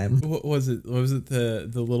the time. What was it? What was it? The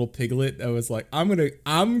little piglet that was like, I'm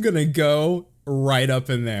gonna go right up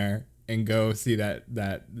in there and go see that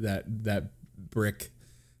brick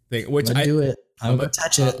thing. Which do it. I'm gonna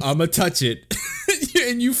touch it. I'm gonna touch it.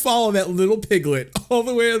 and you follow that little piglet all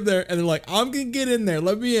the way up there, and they're like, I'm gonna get in there,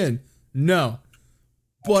 let me in. No.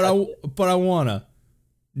 But I wanna.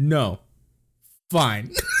 No.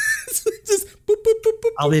 Fine. Just boop, boop, boop,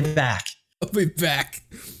 boop, I'll be back. I'll be back.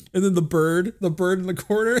 And then the bird in the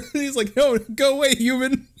corner, and he's like, no, go away,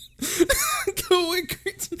 human. Go away,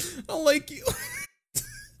 creature. I don't like you.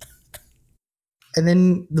 And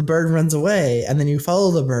then the bird runs away, and then you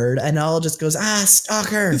follow the bird, and all just goes,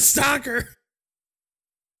 stalker. Stalker.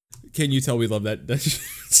 Can you tell we love that?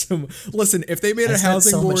 So, listen, if they made I a spent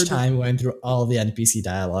housing so board, much time going through all the NPC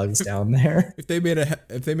dialogues down there. if they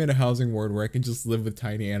made a housing ward where I can just live with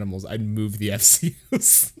tiny animals, I'd move the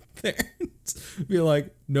FCOs there. Be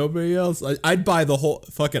like, nobody else. I'd buy the whole.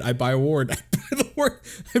 Fuck it. I'd buy a ward.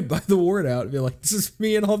 I'd buy the ward out. And be like, this is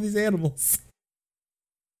me and all these animals.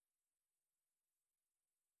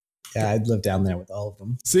 Yeah, I'd live down there with all of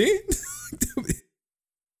them. See?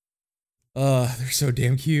 They're so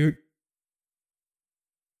damn cute.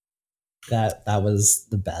 That was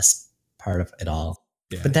the best part of it all.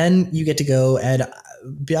 Yeah. But then you get to go and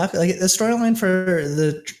Byakko, like the storyline for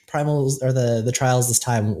the primals or the trials this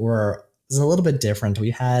time was a little bit different.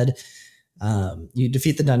 We had you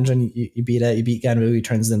defeat the dungeon, you beat it, you beat Ganbu, he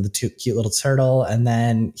turns into the cute little turtle, and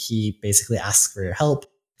then he basically asks for your help.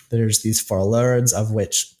 There's these 4 lords, of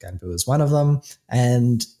which Ganbu is one of them,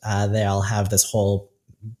 and they all have this whole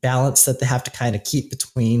balance that they have to kind of keep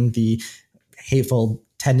between the hateful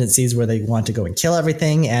tendencies where they want to go and kill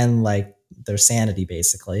everything and like their sanity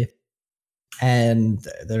basically. And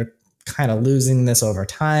they're kind of losing this over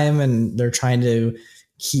time, and they're trying to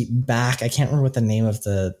keep back. I can't remember what the name of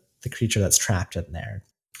the creature that's trapped in there.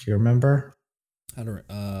 Do you remember? I don't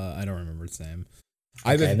remember its name.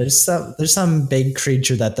 Okay, there's some big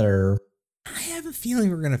creature that I have a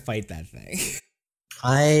feeling we're gonna fight that thing.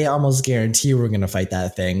 I almost guarantee we're gonna fight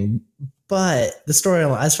that thing. But the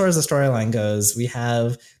storyline, as far as the storyline goes, we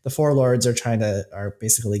have the 4 lords are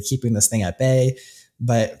basically keeping this thing at bay,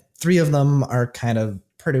 but 3 of them are kind of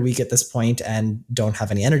pretty weak at this point and don't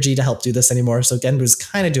have any energy to help do this anymore. So Genbu's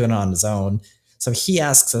kind of doing it on his own. So he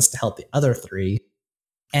asks us to help the other 3.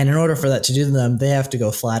 And in order for that to do them, they have to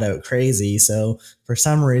go flat out crazy. So for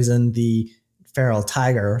some reason, the feral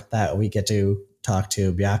tiger that we get to talk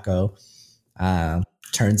to, Byakko,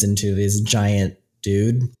 turns into this giant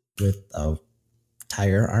dude with a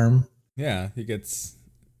tiger arm. Yeah, he gets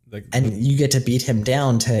and you get to beat him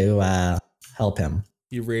down to help him.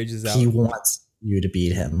 He rages out. He wants you to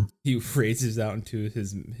beat him. He rages out into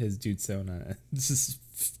his Jutsona.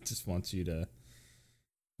 Just wants you to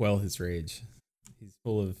quell his rage.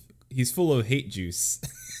 He's full of hate juice.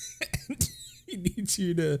 And he needs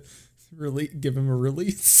you to give him a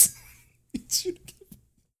release.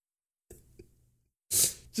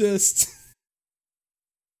 Just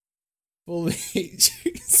full of hate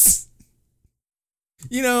juice.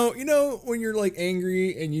 You know when you're like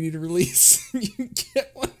angry and you need a release, you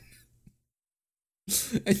get one,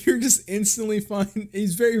 and you're just instantly fine. He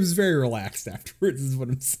was very relaxed afterwards. Is what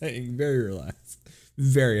I'm saying. Very relaxed,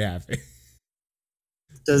 very happy.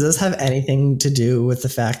 Does this have anything to do with the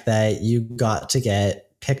fact that you got to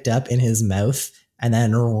get picked up in his mouth and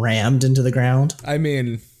then rammed into the ground? I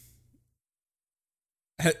mean,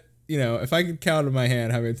 if I could count in my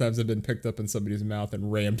hand how many times I've been picked up in somebody's mouth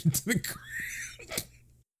and rammed into the ground.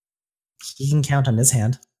 He can count on his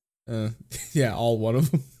hand. Yeah, all one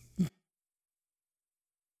of them.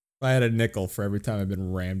 I had a nickel for every time I've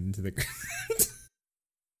been rammed into the ground.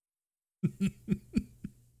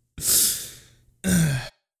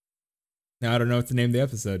 Now I don't know what to name the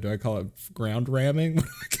episode. Do I call it ground ramming?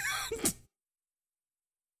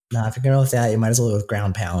 Nah, if you're going with that, you might as well go with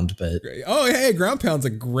ground pound. But oh, hey, ground pound's a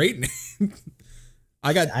great name.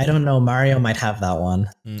 I don't know. Mario might have that one.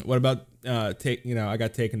 What about I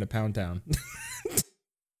got taken to Pound Town.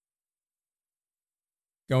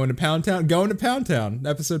 Going to Pound Town.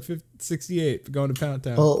 Episode 68. Going to Pound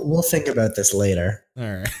Town. Well, we'll think about this later. All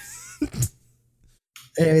right.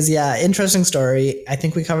 Anyways, yeah, interesting story. I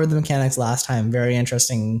think we covered the mechanics last time. Very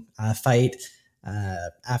interesting fight.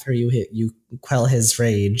 After you quell his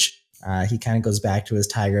rage, he kind of goes back to his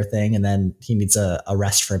tiger thing, and then he needs a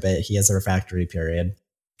rest for a bit. He has a refractory period.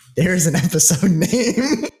 There's an episode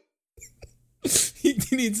name. He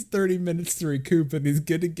needs 30 minutes to recoup, and he's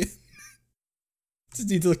good again. Just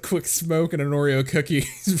needs a quick smoke and an Oreo cookie.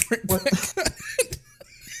 He's right back.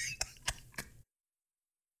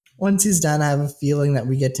 Once he's done, I have a feeling that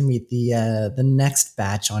we get to meet the next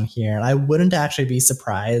batch on here. And I wouldn't actually be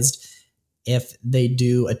surprised if they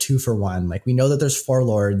do a 2-for-1. Like, we know that there's 4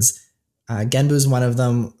 lords. Genbu's one of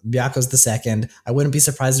them. Byaku's the second. I wouldn't be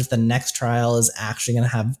surprised if the next trial is actually going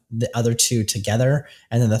to have the other two together.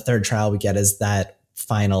 And then the third trial we get is that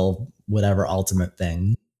final, whatever, ultimate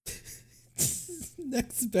thing.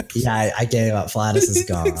 Next batch. Yeah, I gave up. Flatus is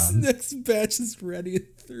gone. Next batch is ready in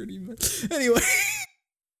 30 minutes. Anyway.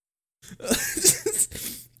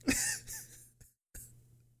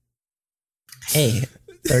 Hey,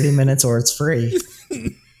 30 minutes or it's free.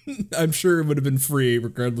 I'm sure it would have been free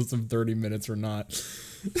regardless of 30 minutes or not.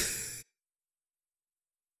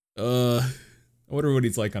 I wonder what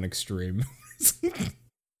he's like on Extreme.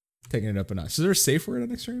 Taking it up a notch. Is there a safe word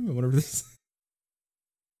on Extreme? I wonder if this.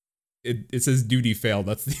 It says duty failed.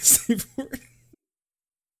 That's the safe word.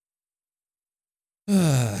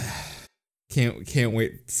 Can't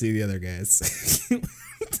wait to see the other guys.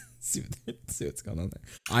 see what's going on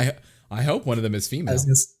there. I hope one of them is female. I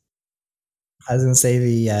was gonna say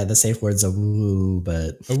the safe word's a woo,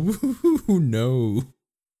 but a woo, no.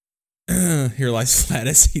 Here lies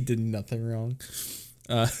Flatus. He did nothing wrong.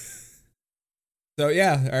 So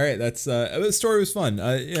yeah, all right. That's the story was fun.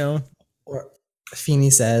 You know. Feeney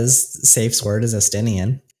says Safe's word is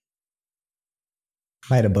Estinian.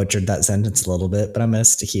 Might have butchered that sentence a little bit, but I'm going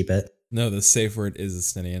to keep it. No, the safe word is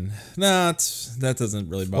Estinian. No, that doesn't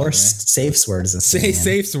really bother me. Safe's word is Estinian.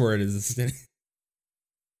 Safe's word is Estinian.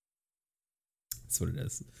 That's what it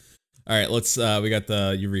is. All right, let's. We got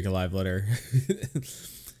the Eureka Live letter.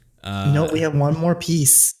 No, we have one more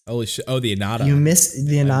piece. Holy shit! Oh, the Ananta. You missed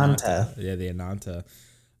the Ananta. Yeah, the Ananta.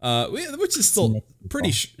 Which is still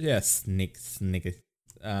pretty. Snake.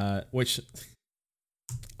 Which,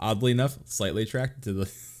 oddly enough, slightly attracted to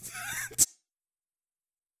the.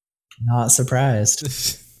 Not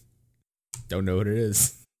surprised. Don't know what it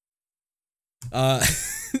is. I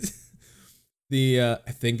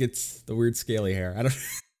think it's the weird scaly hair. I don't.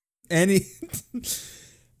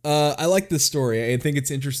 I like this story. I think it's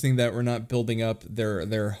interesting that we're not building up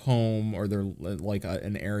their home or their like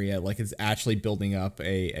an area, like it's actually building up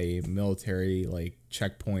a military like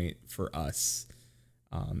checkpoint for us,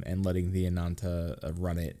 and letting the Ananta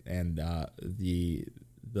run it, and the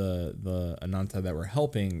Ananta that we're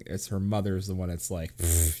helping, it's her mother's the one that's like,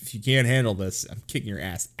 if you can't handle this, I'm kicking your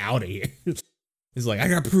ass out of here. He's like, I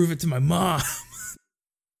gotta prove it to my mom.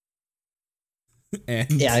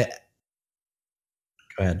 And yeah.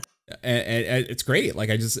 Go ahead. And it's great. Like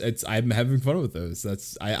I'm having fun with those.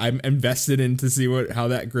 I'm invested in to see how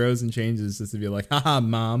that grows and changes, just to be like, haha,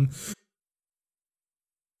 mom.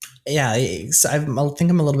 Yeah, so I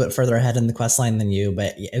think I'm a little bit further ahead in the quest line than you,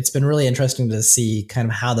 but it's been really interesting to see kind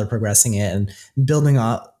of how they're progressing it and building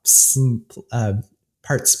up some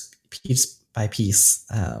parts piece by piece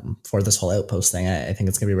for this whole outpost thing. I think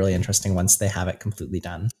it's going to be really interesting once they have it completely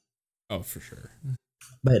done. Oh, for sure.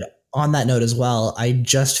 But on that note as well, I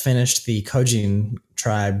just finished the Kojin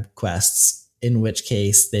tribe quests, in which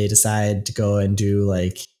case they decide to go and do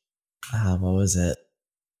like, what was it?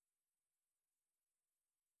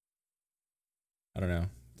 I don't know.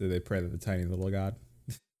 Do they pray to the tiny little god?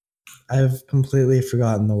 I've completely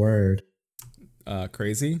forgotten the word.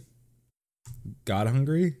 Crazy? God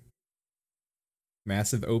hungry?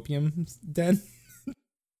 Massive opium den?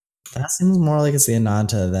 That seems more like it's the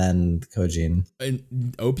Ananta than the Kojin.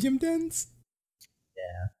 Opium dens?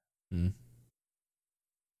 Yeah.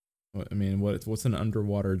 I mean, what's an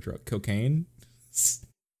underwater drug? Cocaine?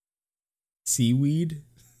 Seaweed?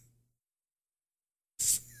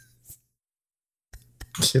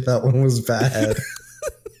 Shit, that one was bad.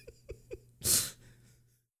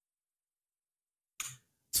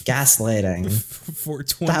 Gaslighting.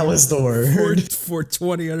 420. That was the word.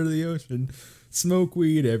 420 under the ocean. Smoke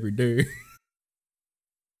weed every day.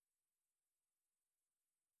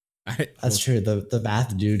 That's true. The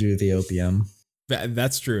Vath do the opium.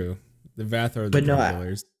 That's true. The Vath are the drug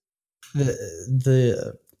dealers.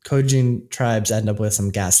 The Kojin tribes end up with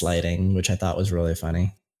some gaslighting, which I thought was really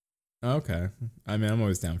funny. Okay. I mean, I'm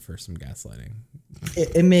always down for some gaslighting.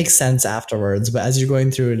 It makes sense afterwards, but as you're going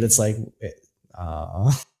through it, it's like,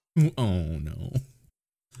 oh no.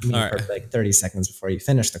 All right. For like 30 seconds before you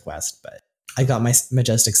finish the quest, but I got my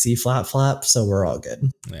majestic sea flap, so we're all good.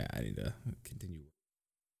 Yeah, I need to continue.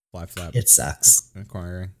 Flap. It sucks.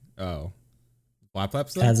 Acquiring. Oh. Flap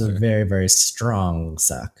sucks? It has a very, very strong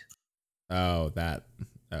suck. Oh, that.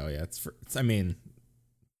 Oh, yeah. It's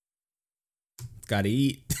gotta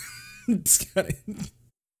eat. It's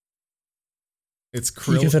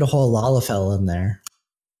krill. You can fit a whole Lalafell in there.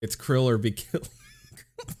 It's krill or be killed.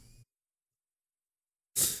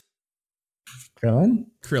 Krillin?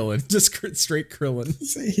 Krillin. Just straight Krillin.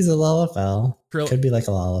 He's a Lalafell. Could be like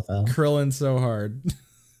a Lalafell. Krillin so hard.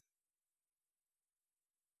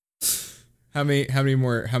 How many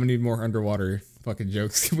more underwater fucking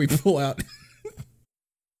jokes can we pull out?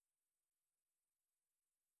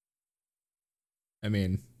 I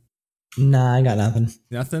mean, Nah, I got nothing.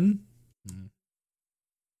 nothing.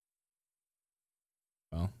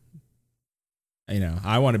 Well,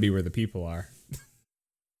 I want to be where the people are.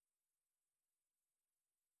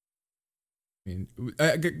 I mean,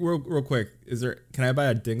 real quick, can I buy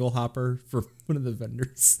a dingle hopper for one of the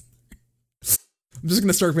vendors? I'm just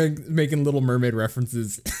gonna start making Little Mermaid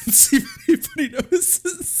references and see if anybody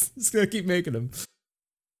notices. Just gonna keep making them.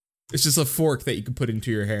 It's just a fork that you can put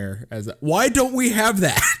into your hair. Why don't we have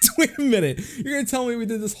that? Wait a minute. You're gonna tell me we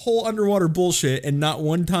did this whole underwater bullshit and not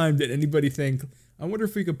one time did anybody think, I wonder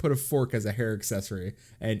if we could put a fork as a hair accessory,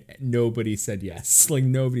 and nobody said yes. Like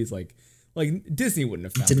nobody's like Disney wouldn't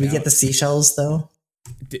have found Did we out. get the seashells though?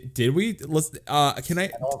 Did we? Let's. Can I? I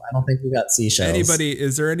don't think we got seashells. Anybody?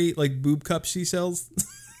 Is there any like boob cup seashells?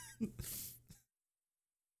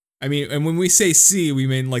 I mean, and when we say C, we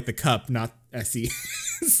mean like the cup, not SE.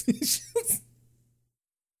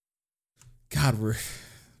 God,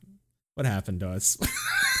 what happened to us?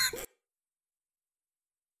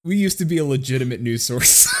 We used to be a legitimate news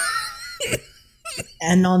source.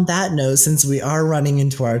 And on that note, since we are running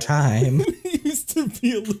into our time, We used to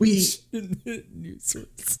be a legitimate news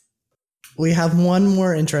source. we have one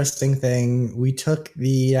more interesting thing. We took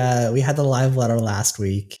we had the live letter last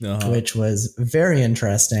week, which was very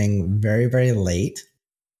interesting, very, very late.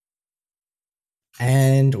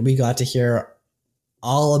 And we got to hear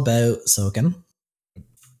all about Soken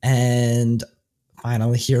and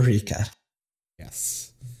finally Eureka.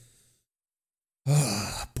 Yes.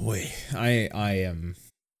 Oh boy, I am.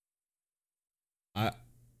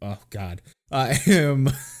 Oh God, I am.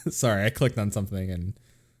 Sorry, I clicked on something and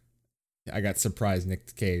I got surprised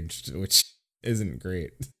Nick Caged, which isn't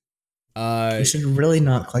great. You should really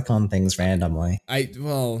not click on things randomly.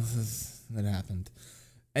 That happened.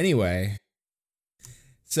 Anyway,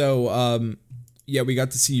 so yeah, we got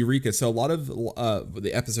to see Eureka. So a lot of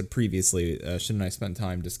the episode previously, Shin and I spent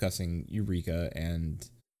time discussing Eureka and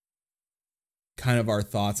kind of our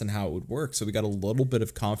thoughts on how it would work. So we got a little bit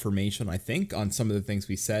of confirmation, I think, on some of the things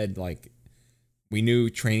we said. Like, we knew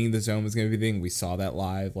training the zone was going to be the thing. We saw that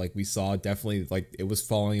live. Like, we saw definitely, like, it was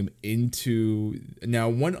following him into... Now,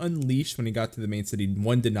 one unleashed when he got to the main city.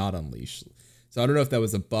 One did not unleash. So I don't know if that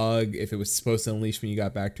was a bug, if it was supposed to unleash when you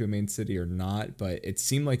got back to a main city or not. But it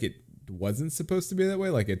seemed like it wasn't supposed to be that way.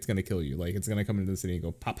 Like, it's going to kill you. Like, it's going to come into the city and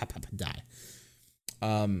go pop, pop, pop, die.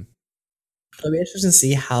 It'll be interesting to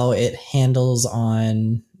see how it handles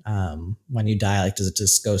on when you die. Like, does it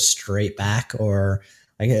just go straight back, or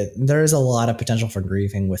there is a lot of potential for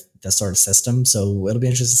grieving with this sort of system. So it'll be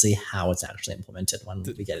interesting to see how it's actually implemented when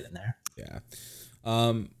we get it in there. Yeah.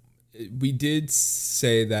 We did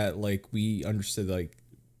say that, like, we understood, like,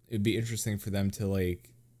 it'd be interesting for them to, like,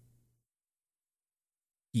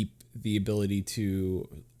 keep the ability to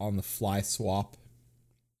on the fly swap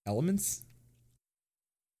elements,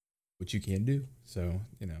 which you can do. So,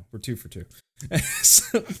 we're 2 for 2.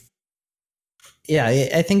 So, yeah,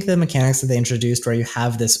 I think the mechanics that they introduced where you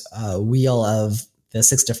have this wheel of the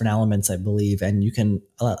 6 different elements, I believe, and you can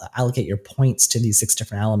allocate your points to these 6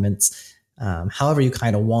 different elements however you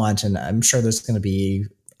kind of want. And I'm sure there's going to be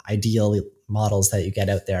ideal models that you get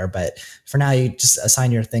out there. But for now, you just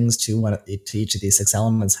assign your things to each of these 6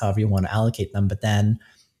 elements, however you want to allocate them. But then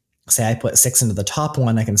say I put 6 into the top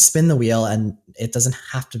one, I can spin the wheel and it doesn't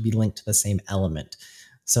have to be linked to the same element.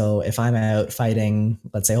 So if I'm out fighting,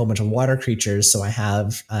 let's say, a whole bunch of water creatures, so I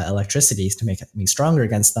have electricity to make me stronger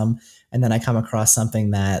against them, and then I come across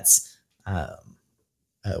something that's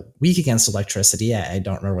weak against electricity. I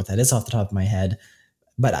don't remember what that is off the top of my head,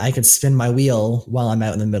 but I could spin my wheel while I'm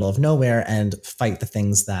out in the middle of nowhere and fight the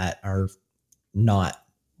things that are not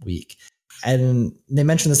weak. And they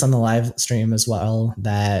mentioned this on the live stream as well,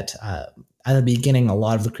 that at the beginning, a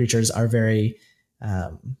lot of the creatures are very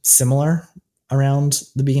similar around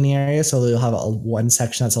the beginning area. So you'll have one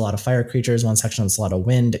section that's a lot of fire creatures, one section that's a lot of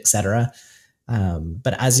wind, etc.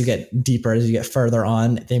 But as you get deeper, as you get further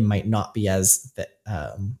on, they might not be as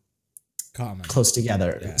common, close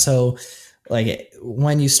together. Yeah. So like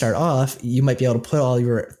when you start off, you might be able to put all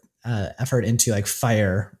your effort into like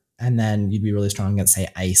fire, and then you'd be really strong against, say,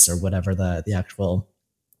 ice or whatever the actual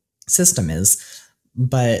system is.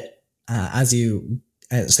 But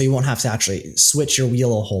so you won't have to actually switch your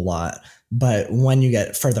wheel a whole lot. But when you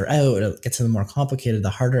get further out, it gets to the more complicated, the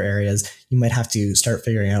harder areas, you might have to start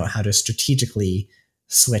figuring out how to strategically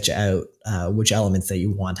switch out which elements that you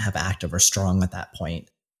want to have active or strong at that point.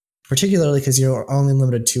 Particularly because you're only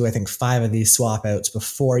limited to, I think, 5 of these swap outs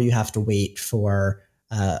before you have to wait for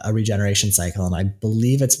a regeneration cycle, and I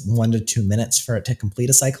believe it's 1 to 2 minutes for it to complete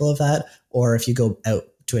a cycle of that. Or if you go out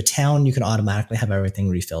to a town, you can automatically have everything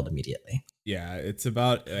refilled immediately. Yeah, it's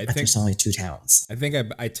about. I think there's only 2 towns. I think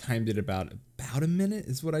I timed it about a minute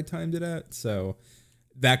is what I timed it at. So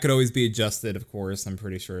that could always be adjusted, of course. I'm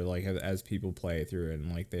pretty sure, like as people play through it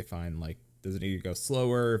and like they find like does it need to go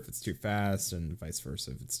slower if it's too fast, and vice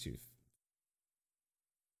versa if it's too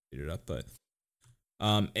speed it up. But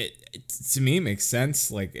it to me makes sense.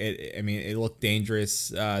 Like I mean, it looked dangerous.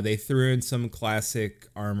 They threw in some classic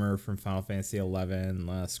armor from Final Fantasy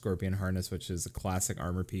XI, Scorpion Harness, which is a classic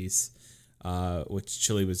armor piece. Which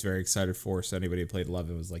Chili was very excited for. So anybody who played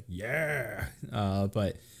 11 was like, yeah.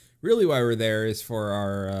 But really, why we're there is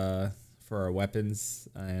for our weapons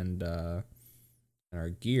and our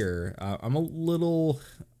gear. I'm a little.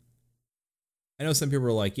 I know some people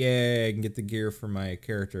are like, yeah, I can get the gear for my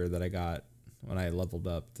character that I got when I leveled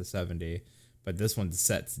up to 70, but this one's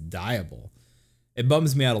set's dyeable. It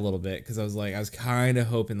bums me out a little bit because I was kind of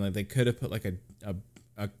hoping like they could have put like a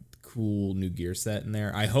cool new gear set in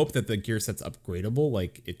there. I hope that the gear set's upgradable,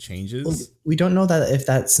 like it changes. Well, we don't know that if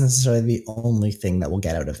that's necessarily the only thing that we'll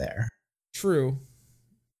get out of there. True.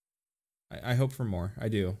 I hope for more. I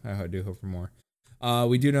do hope for more.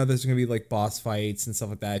 We do know there's going to be like boss fights and stuff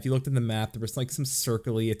like that. If you looked in the map, there was like some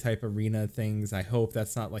circly type arena things. I hope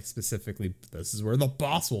that's not like specifically this is where the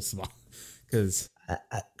boss will spawn. Because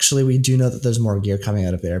actually, we do know that there's more gear coming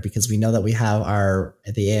out of there because we know that we have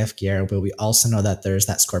the AF gear, but we also know that there's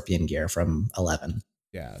that Scorpion gear from 11.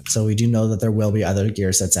 Yeah. So we do know that there will be other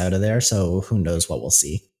gear sets out of there. So who knows what we'll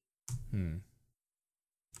see.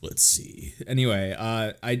 Let's see. Anyway,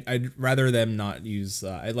 I'd rather them not use.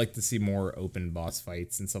 I'd like to see more open boss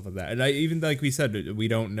fights and stuff like that. And even like we said, we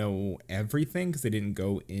don't know everything because they didn't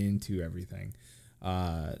go into everything.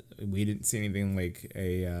 We didn't see anything like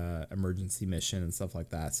a emergency mission and stuff like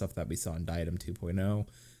that. Stuff that we saw in Diadem 2.0.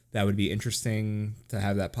 That would be interesting to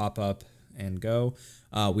have that pop up and go.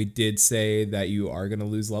 We did say that you are going to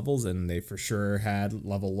lose levels, and they for sure had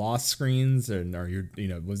level loss screens, or your,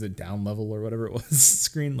 was it down level or whatever it was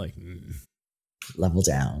screen, like level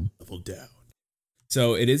down.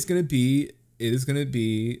 So it is going to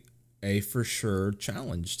be a for sure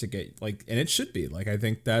challenge to get like, and it should be like, I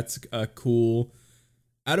think that's a cool,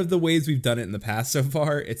 out of the ways we've done it in the past so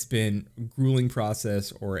far, it's been a grueling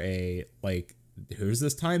process or a like, here's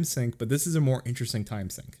this time sink, but this is a more interesting time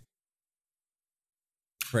sink.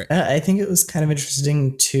 Right. I think it was kind of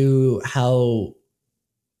interesting too how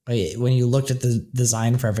when you looked at the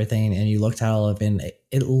design for everything and you looked at all of it,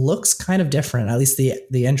 it looks kind of different. At least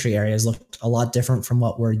the entry areas looked a lot different from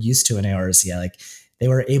what we're used to in Eorzea. Like they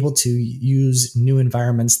were able to use new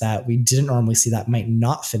environments that we didn't normally see that might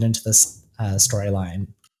not fit into this storyline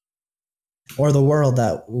or the world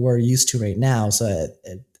that we're used to right now. So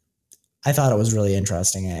I thought it was really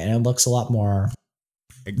interesting, and it looks a lot more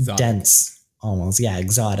exotic. Dense. Almost, yeah,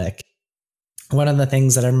 exotic. One of the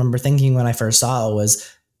things that I remember thinking when I first saw it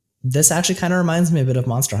was, this actually kind of reminds me a bit of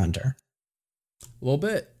Monster Hunter. A little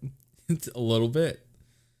bit.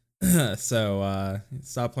 So,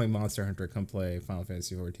 stop playing Monster Hunter, come play Final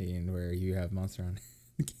Fantasy 14, where you have Monster Hunter.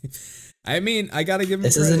 I mean, I gotta give him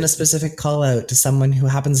This credit. isn't a specific call out to someone who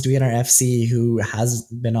happens to be in our FC who has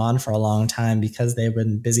been on for a long time because they've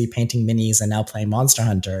been busy painting minis and now playing Monster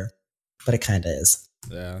Hunter, but it kind of is.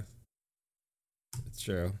 Yeah. It's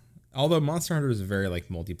true. Although Monster Hunter is a very like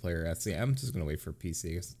multiplayer FC, I'm just gonna wait for PC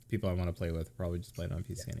because people I want to play with are probably just play it on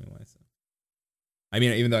PC anyway. So, I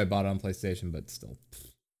mean, even though I bought it on PlayStation, but still,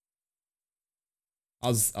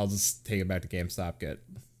 I'll just take it back to GameStop, get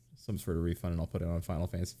some sort of refund, and I'll put it on Final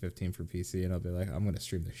Fantasy 15 for PC, and I'll be like, I'm gonna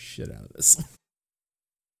stream the shit out of this.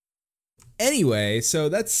 Anyway, so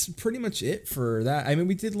that's pretty much it for that. I mean,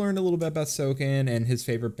 we did learn a little bit about Soken and his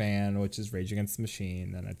favorite band, which is Rage Against the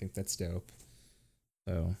Machine, and I think that's dope.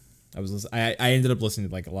 So I ended up listening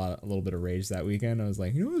to like a little bit of Rage that weekend. I was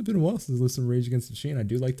like, it's been a while since I listened to Rage Against the Machine. I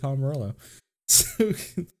do like Tom Morello. So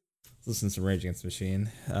listen to some Rage Against the Machine.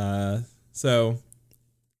 So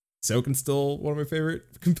Soken's still one of my favorite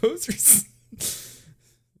composers.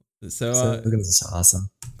 So Soken's awesome.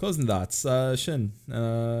 Closing thoughts. Shin,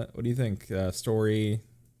 what do you think? Story,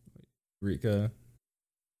 Rika?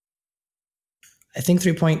 I think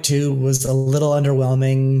 3.2 was a little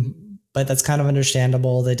underwhelming, but that's kind of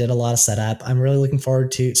understandable. They did a lot of setup. I'm really looking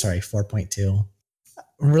forward to 4.2.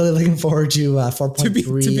 I'm really looking forward to 4.3. To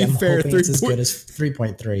be fair, hoping it's as good as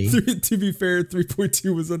 3.3. To be fair,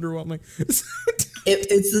 3.2 was underwhelming.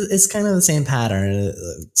 It's kind of the same pattern,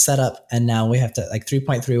 setup, and now we have to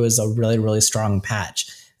 3.3 was a really, really strong patch,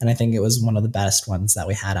 and I think it was one of the best ones that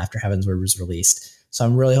we had after Heavensward was released. So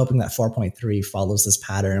I'm really hoping that 4.3 follows this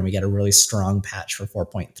pattern and we get a really strong patch for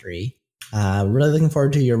 4.3. Really looking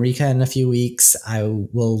forward to Eureka in a few weeks. I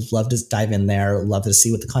will love to dive in there, love to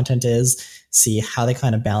see what the content is, see how they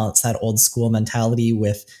kind of balance that old school mentality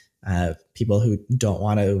with people who don't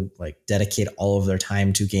want to like dedicate all of their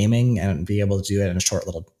time to gaming and be able to do it in short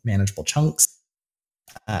little manageable chunks.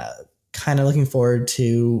 Kind of looking forward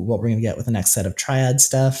to what we're going to get with the next set of Triad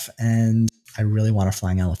stuff, and I really want a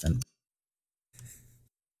flying elephant.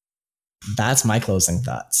 That's my closing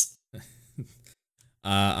thoughts.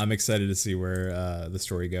 I'm excited to see where the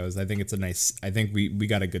story goes. I think it's I think we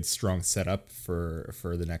got a good strong setup for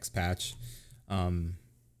the next patch.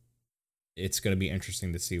 It's going to be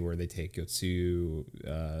interesting to see where they take Yotsu,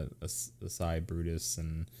 Asai, Brutus,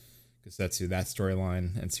 and Kusetsu, that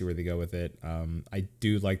storyline, and see where they go with it. I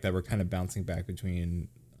do like that we're kind of bouncing back between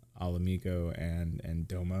Alamigo and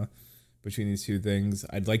Doma, between these two things.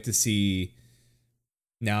 I'd like to see,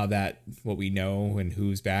 now that what we know and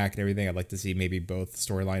who's back and everything, I'd like to see maybe both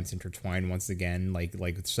storylines intertwine once again, like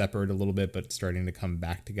separate a little bit, but starting to come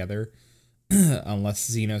back together. Unless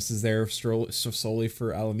Xenos is there solely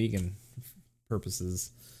for Alamigan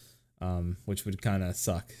purposes, which would kind of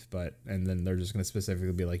suck. And then they're just going to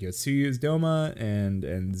specifically be like, Yotsuyu is Doma and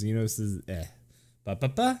Xenos is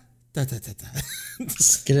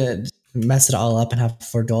Just gonna mess it all up and have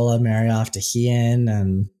Fordola marry off to Hien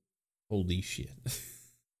and holy shit.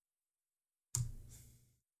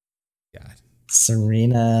 God.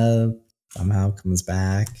 Serena somehow comes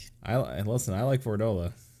back. I like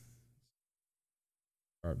Fordola.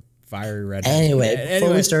 Or fiery red. Anyway,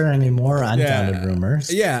 before we start any more unfounded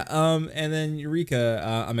rumors. Yeah. And then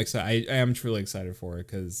Eureka, I'm excited. I am truly excited for it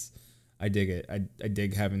because I dig it. I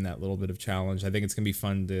dig having that little bit of challenge. I think it's gonna be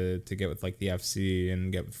fun to get with like the FC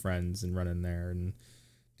and get with friends and run in there and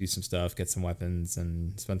do some stuff, get some weapons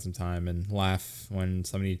and spend some time and laugh when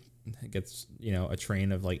somebody gets, a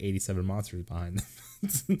train of like 87 monsters behind them.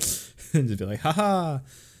 And just be like, haha.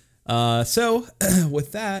 So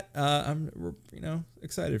with that, I'm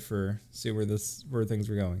excited for see where things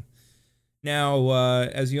are going. Now,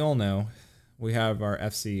 as you all know, we have our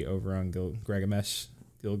FC over on Gilgamesh,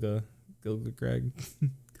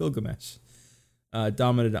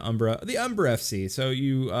 dominated the Umbra FC. So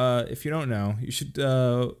you, if you don't know, you should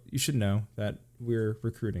know that we're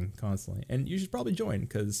recruiting constantly, and you should probably join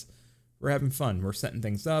because we're having fun. We're setting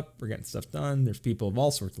things up. We're getting stuff done. There's people of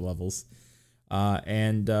all sorts of levels.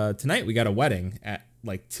 And tonight we got a wedding at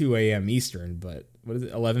like 2 a.m. Eastern, but what is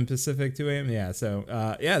it? 11 Pacific, 2 a.m. Yeah. So,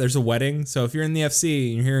 there's a wedding. So if you're in the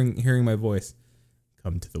FC and you're hearing my voice,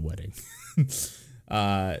 come to the wedding.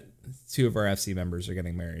 2 of our FC members are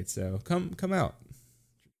getting married. So come out,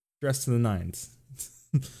 dress to the nines.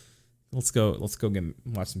 Let's go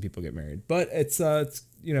watch some people get married. But it's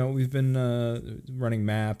we've been running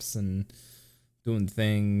maps and doing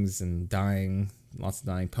things and lots of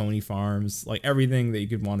dying pony farms, like everything that you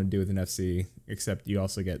could want to do with an FC, except you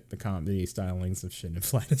also get the comedy stylings of Shin and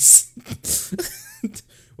Flatus,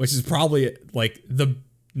 which is probably like the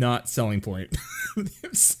not selling point of the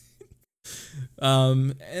FC.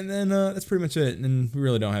 And then that's pretty much it, and we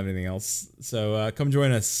really don't have anything else. So come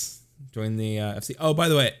join us. Join the FC. Oh, by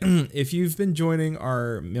the way, if you've been joining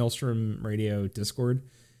our Maelstrom Radio Discord,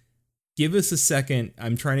 give us a second.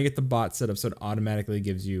 I'm trying to get the bot set up so it automatically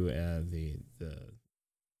gives you the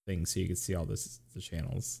thing so you can see all the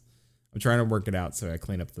channels. I'm trying to work it out so I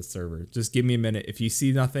clean up the server. Just give me a minute. If you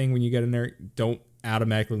see nothing when you get in there, don't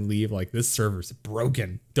automatically leave. Like, this server's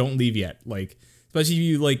broken. Don't leave yet. Like, especially if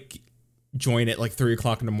you like join at like 3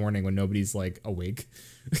 o'clock in the morning when nobody's like awake.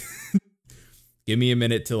 Give me a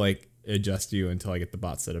minute to like adjust you until I get the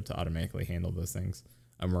bot set up to automatically handle those things.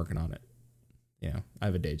 I'm working on it. I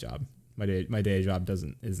have a day job. My day job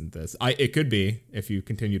isn't this. It could be if you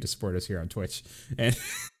continue to support us here on Twitch. And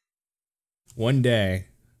one day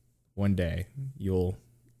you'll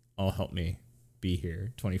all help me be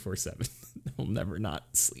here 24/7. I'll never not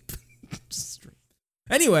sleep. Just stream.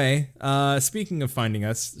 Anyway, speaking of finding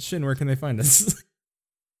us, Shin, where can they find us?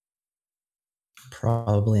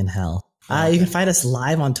 Probably in hell. You can find us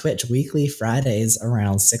live on Twitch weekly Fridays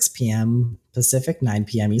around 6 p.m. Pacific, 9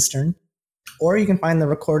 p.m. Eastern. Or you can find the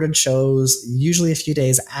recorded shows usually a few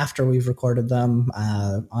days after we've recorded them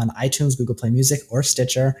on iTunes, Google Play Music, or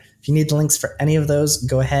Stitcher. If you need the links for any of those,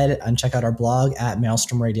 go ahead and check out our blog at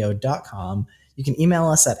maelstromradio.com. You can email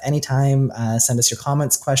us at any time, send us your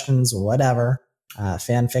comments, questions, whatever,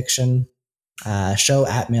 fan fiction, show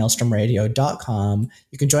at maelstromradio.com.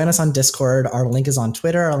 You can join us on Discord. Our link is on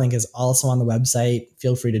Twitter. Our link is also on the website.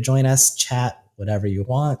 Feel free to join us, chat, whatever you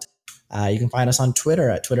want. You can find us on Twitter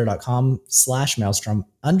at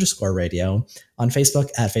twitter.com/maelstrom_radio, on Facebook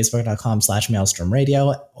at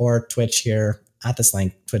facebook.com/maelstromradio, or Twitch here at this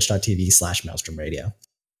link, twitch.tv/maelstromradio.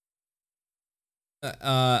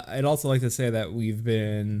 I'd also like to say that we've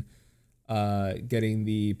been getting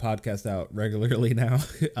the podcast out regularly now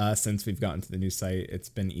since we've gotten to the new site. It's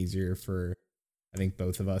been easier for, I think,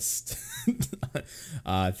 both of us.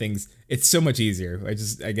 Things, it's so much easier. I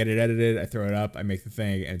get it edited, I throw it up, I make the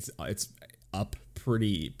thing, and it's up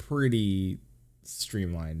pretty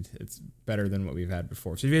streamlined. It's better than what we've had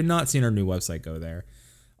before. So if you have not seen our new website, go there.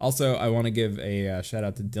 Also, I want to give a shout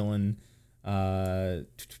out to Dylan.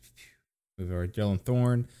 Dylan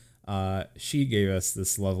Thorne. She gave us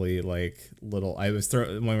this lovely little.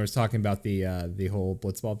 when we were talking about the whole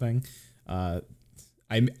Blitzball thing.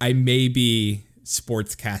 I may be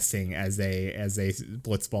sportscasting as a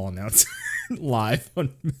Blitzball announcer live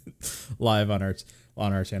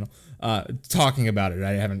on our channel, talking about it.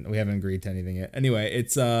 We haven't agreed to anything yet. Anyway,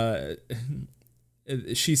 it's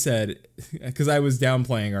she said, because I was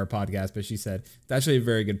downplaying our podcast, but she said it's actually a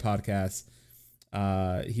very good podcast.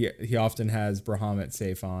 He often has Bahamut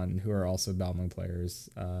Safe on, who are also Balmung players.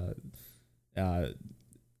 And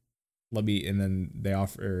then they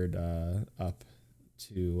offered up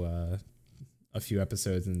to a few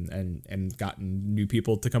episodes and gotten new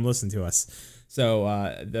people to come listen to us. So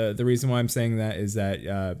the reason why I'm saying that is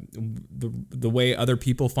that the way other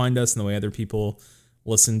people find us and the way other people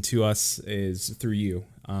listen to us is through you.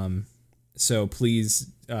 So please,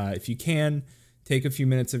 if you can, take a few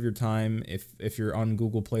minutes of your time. If you're on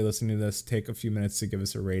Google Play listening to this, take a few minutes to give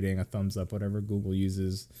us a rating, a thumbs up, whatever Google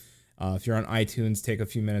uses. If you're on iTunes, take a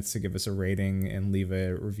few minutes to give us a rating and leave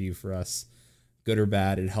a review for us. Good or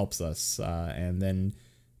bad, it helps us. And then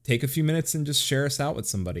take a few minutes and just share us out with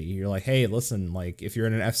somebody. You're like, hey, listen, if you're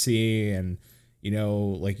in an FC and,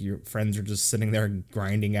 your friends are just sitting there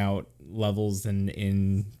grinding out levels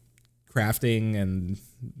in crafting, and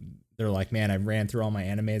they're like, man, I ran through all my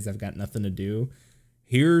animes, I've got nothing to do.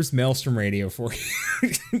 Here's Maelstrom Radio for you.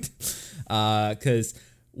 Because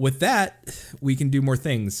with that, we can do more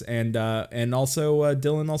things. And also,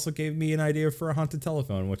 Dylan also gave me an idea for a haunted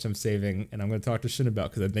telephone, which I'm saving, and I'm going to talk to Shin about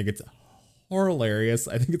because I think it's hilarious.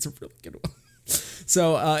 I think it's a really good one.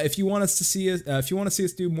 So if you want us to see us,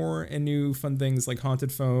 do more and new fun things like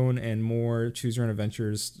haunted phone and more choose your own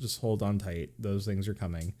adventures, just hold on tight. Those things are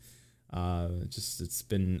coming. It's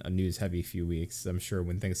been a news heavy few weeks. I'm sure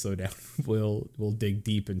when things slow down, we'll dig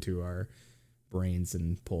deep into our brains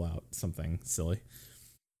and pull out something silly.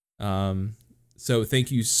 So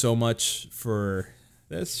thank you so much for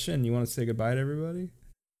this. Shin, you want to say goodbye to everybody?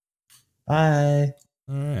 Bye.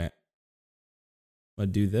 All right. I'm going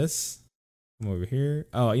to do this. Come over here.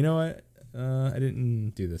 Oh, you know what? I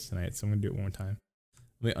didn't do this tonight, so I'm going to do it one more time.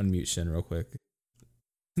 Let me unmute Shin real quick.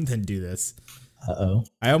 And then do this. Uh-oh.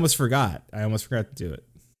 I almost forgot to do it.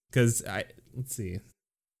 Because let's see.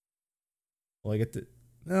 Well, I get to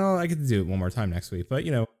do it one more time next week, but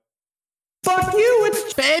Fuck you,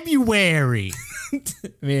 it's February.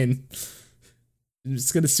 I mean,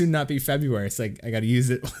 it's going to soon not be February. It's like, I got to use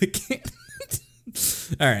it while I can.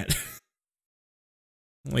 All right.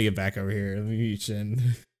 Let me get back over here. Let me mute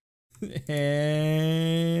Shin.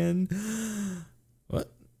 And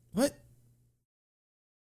what?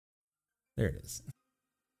 There it is.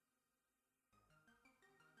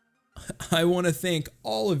 I want to thank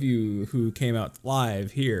all of you who came out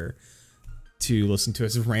live here to listen to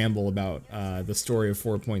us ramble about the story of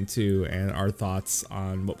 4.2 and our thoughts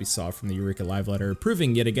on what we saw from the Eureka Live letter,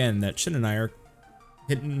 proving yet again that Shin and I are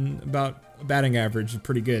hitting about a batting average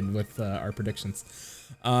pretty good with our predictions.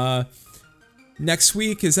 Next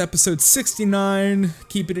week is episode 69.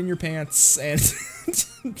 Keep it in your pants, and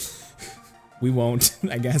we won't,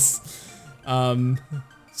 I guess.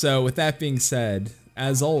 So with that being said,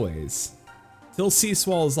 as always, till sea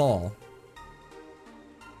swallows all,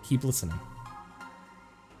 keep listening.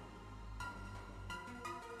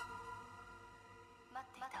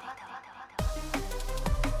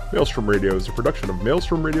 Maelstrom Radio is a production of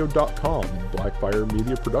MaelstromRadio.com and Blackfire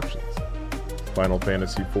Media Productions. Final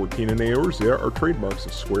Fantasy XIV and Eorzea are trademarks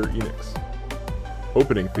of Square Enix.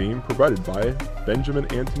 Opening theme provided by Benjamin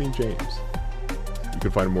Anthony James. You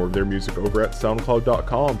can find more of their music over at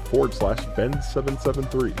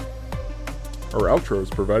SoundCloud.com/Ben773. Our outro is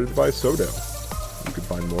provided by Sodo. You can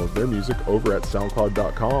find more of their music over at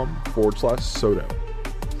SoundCloud.com/Sodo.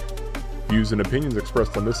 Views and opinions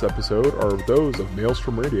expressed on this episode are those of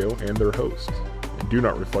Maelstrom Radio and their hosts, and do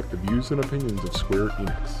not reflect the views and opinions of Square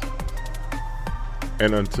Enix.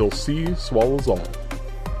 And until sea swallows all,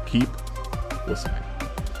 keep listening.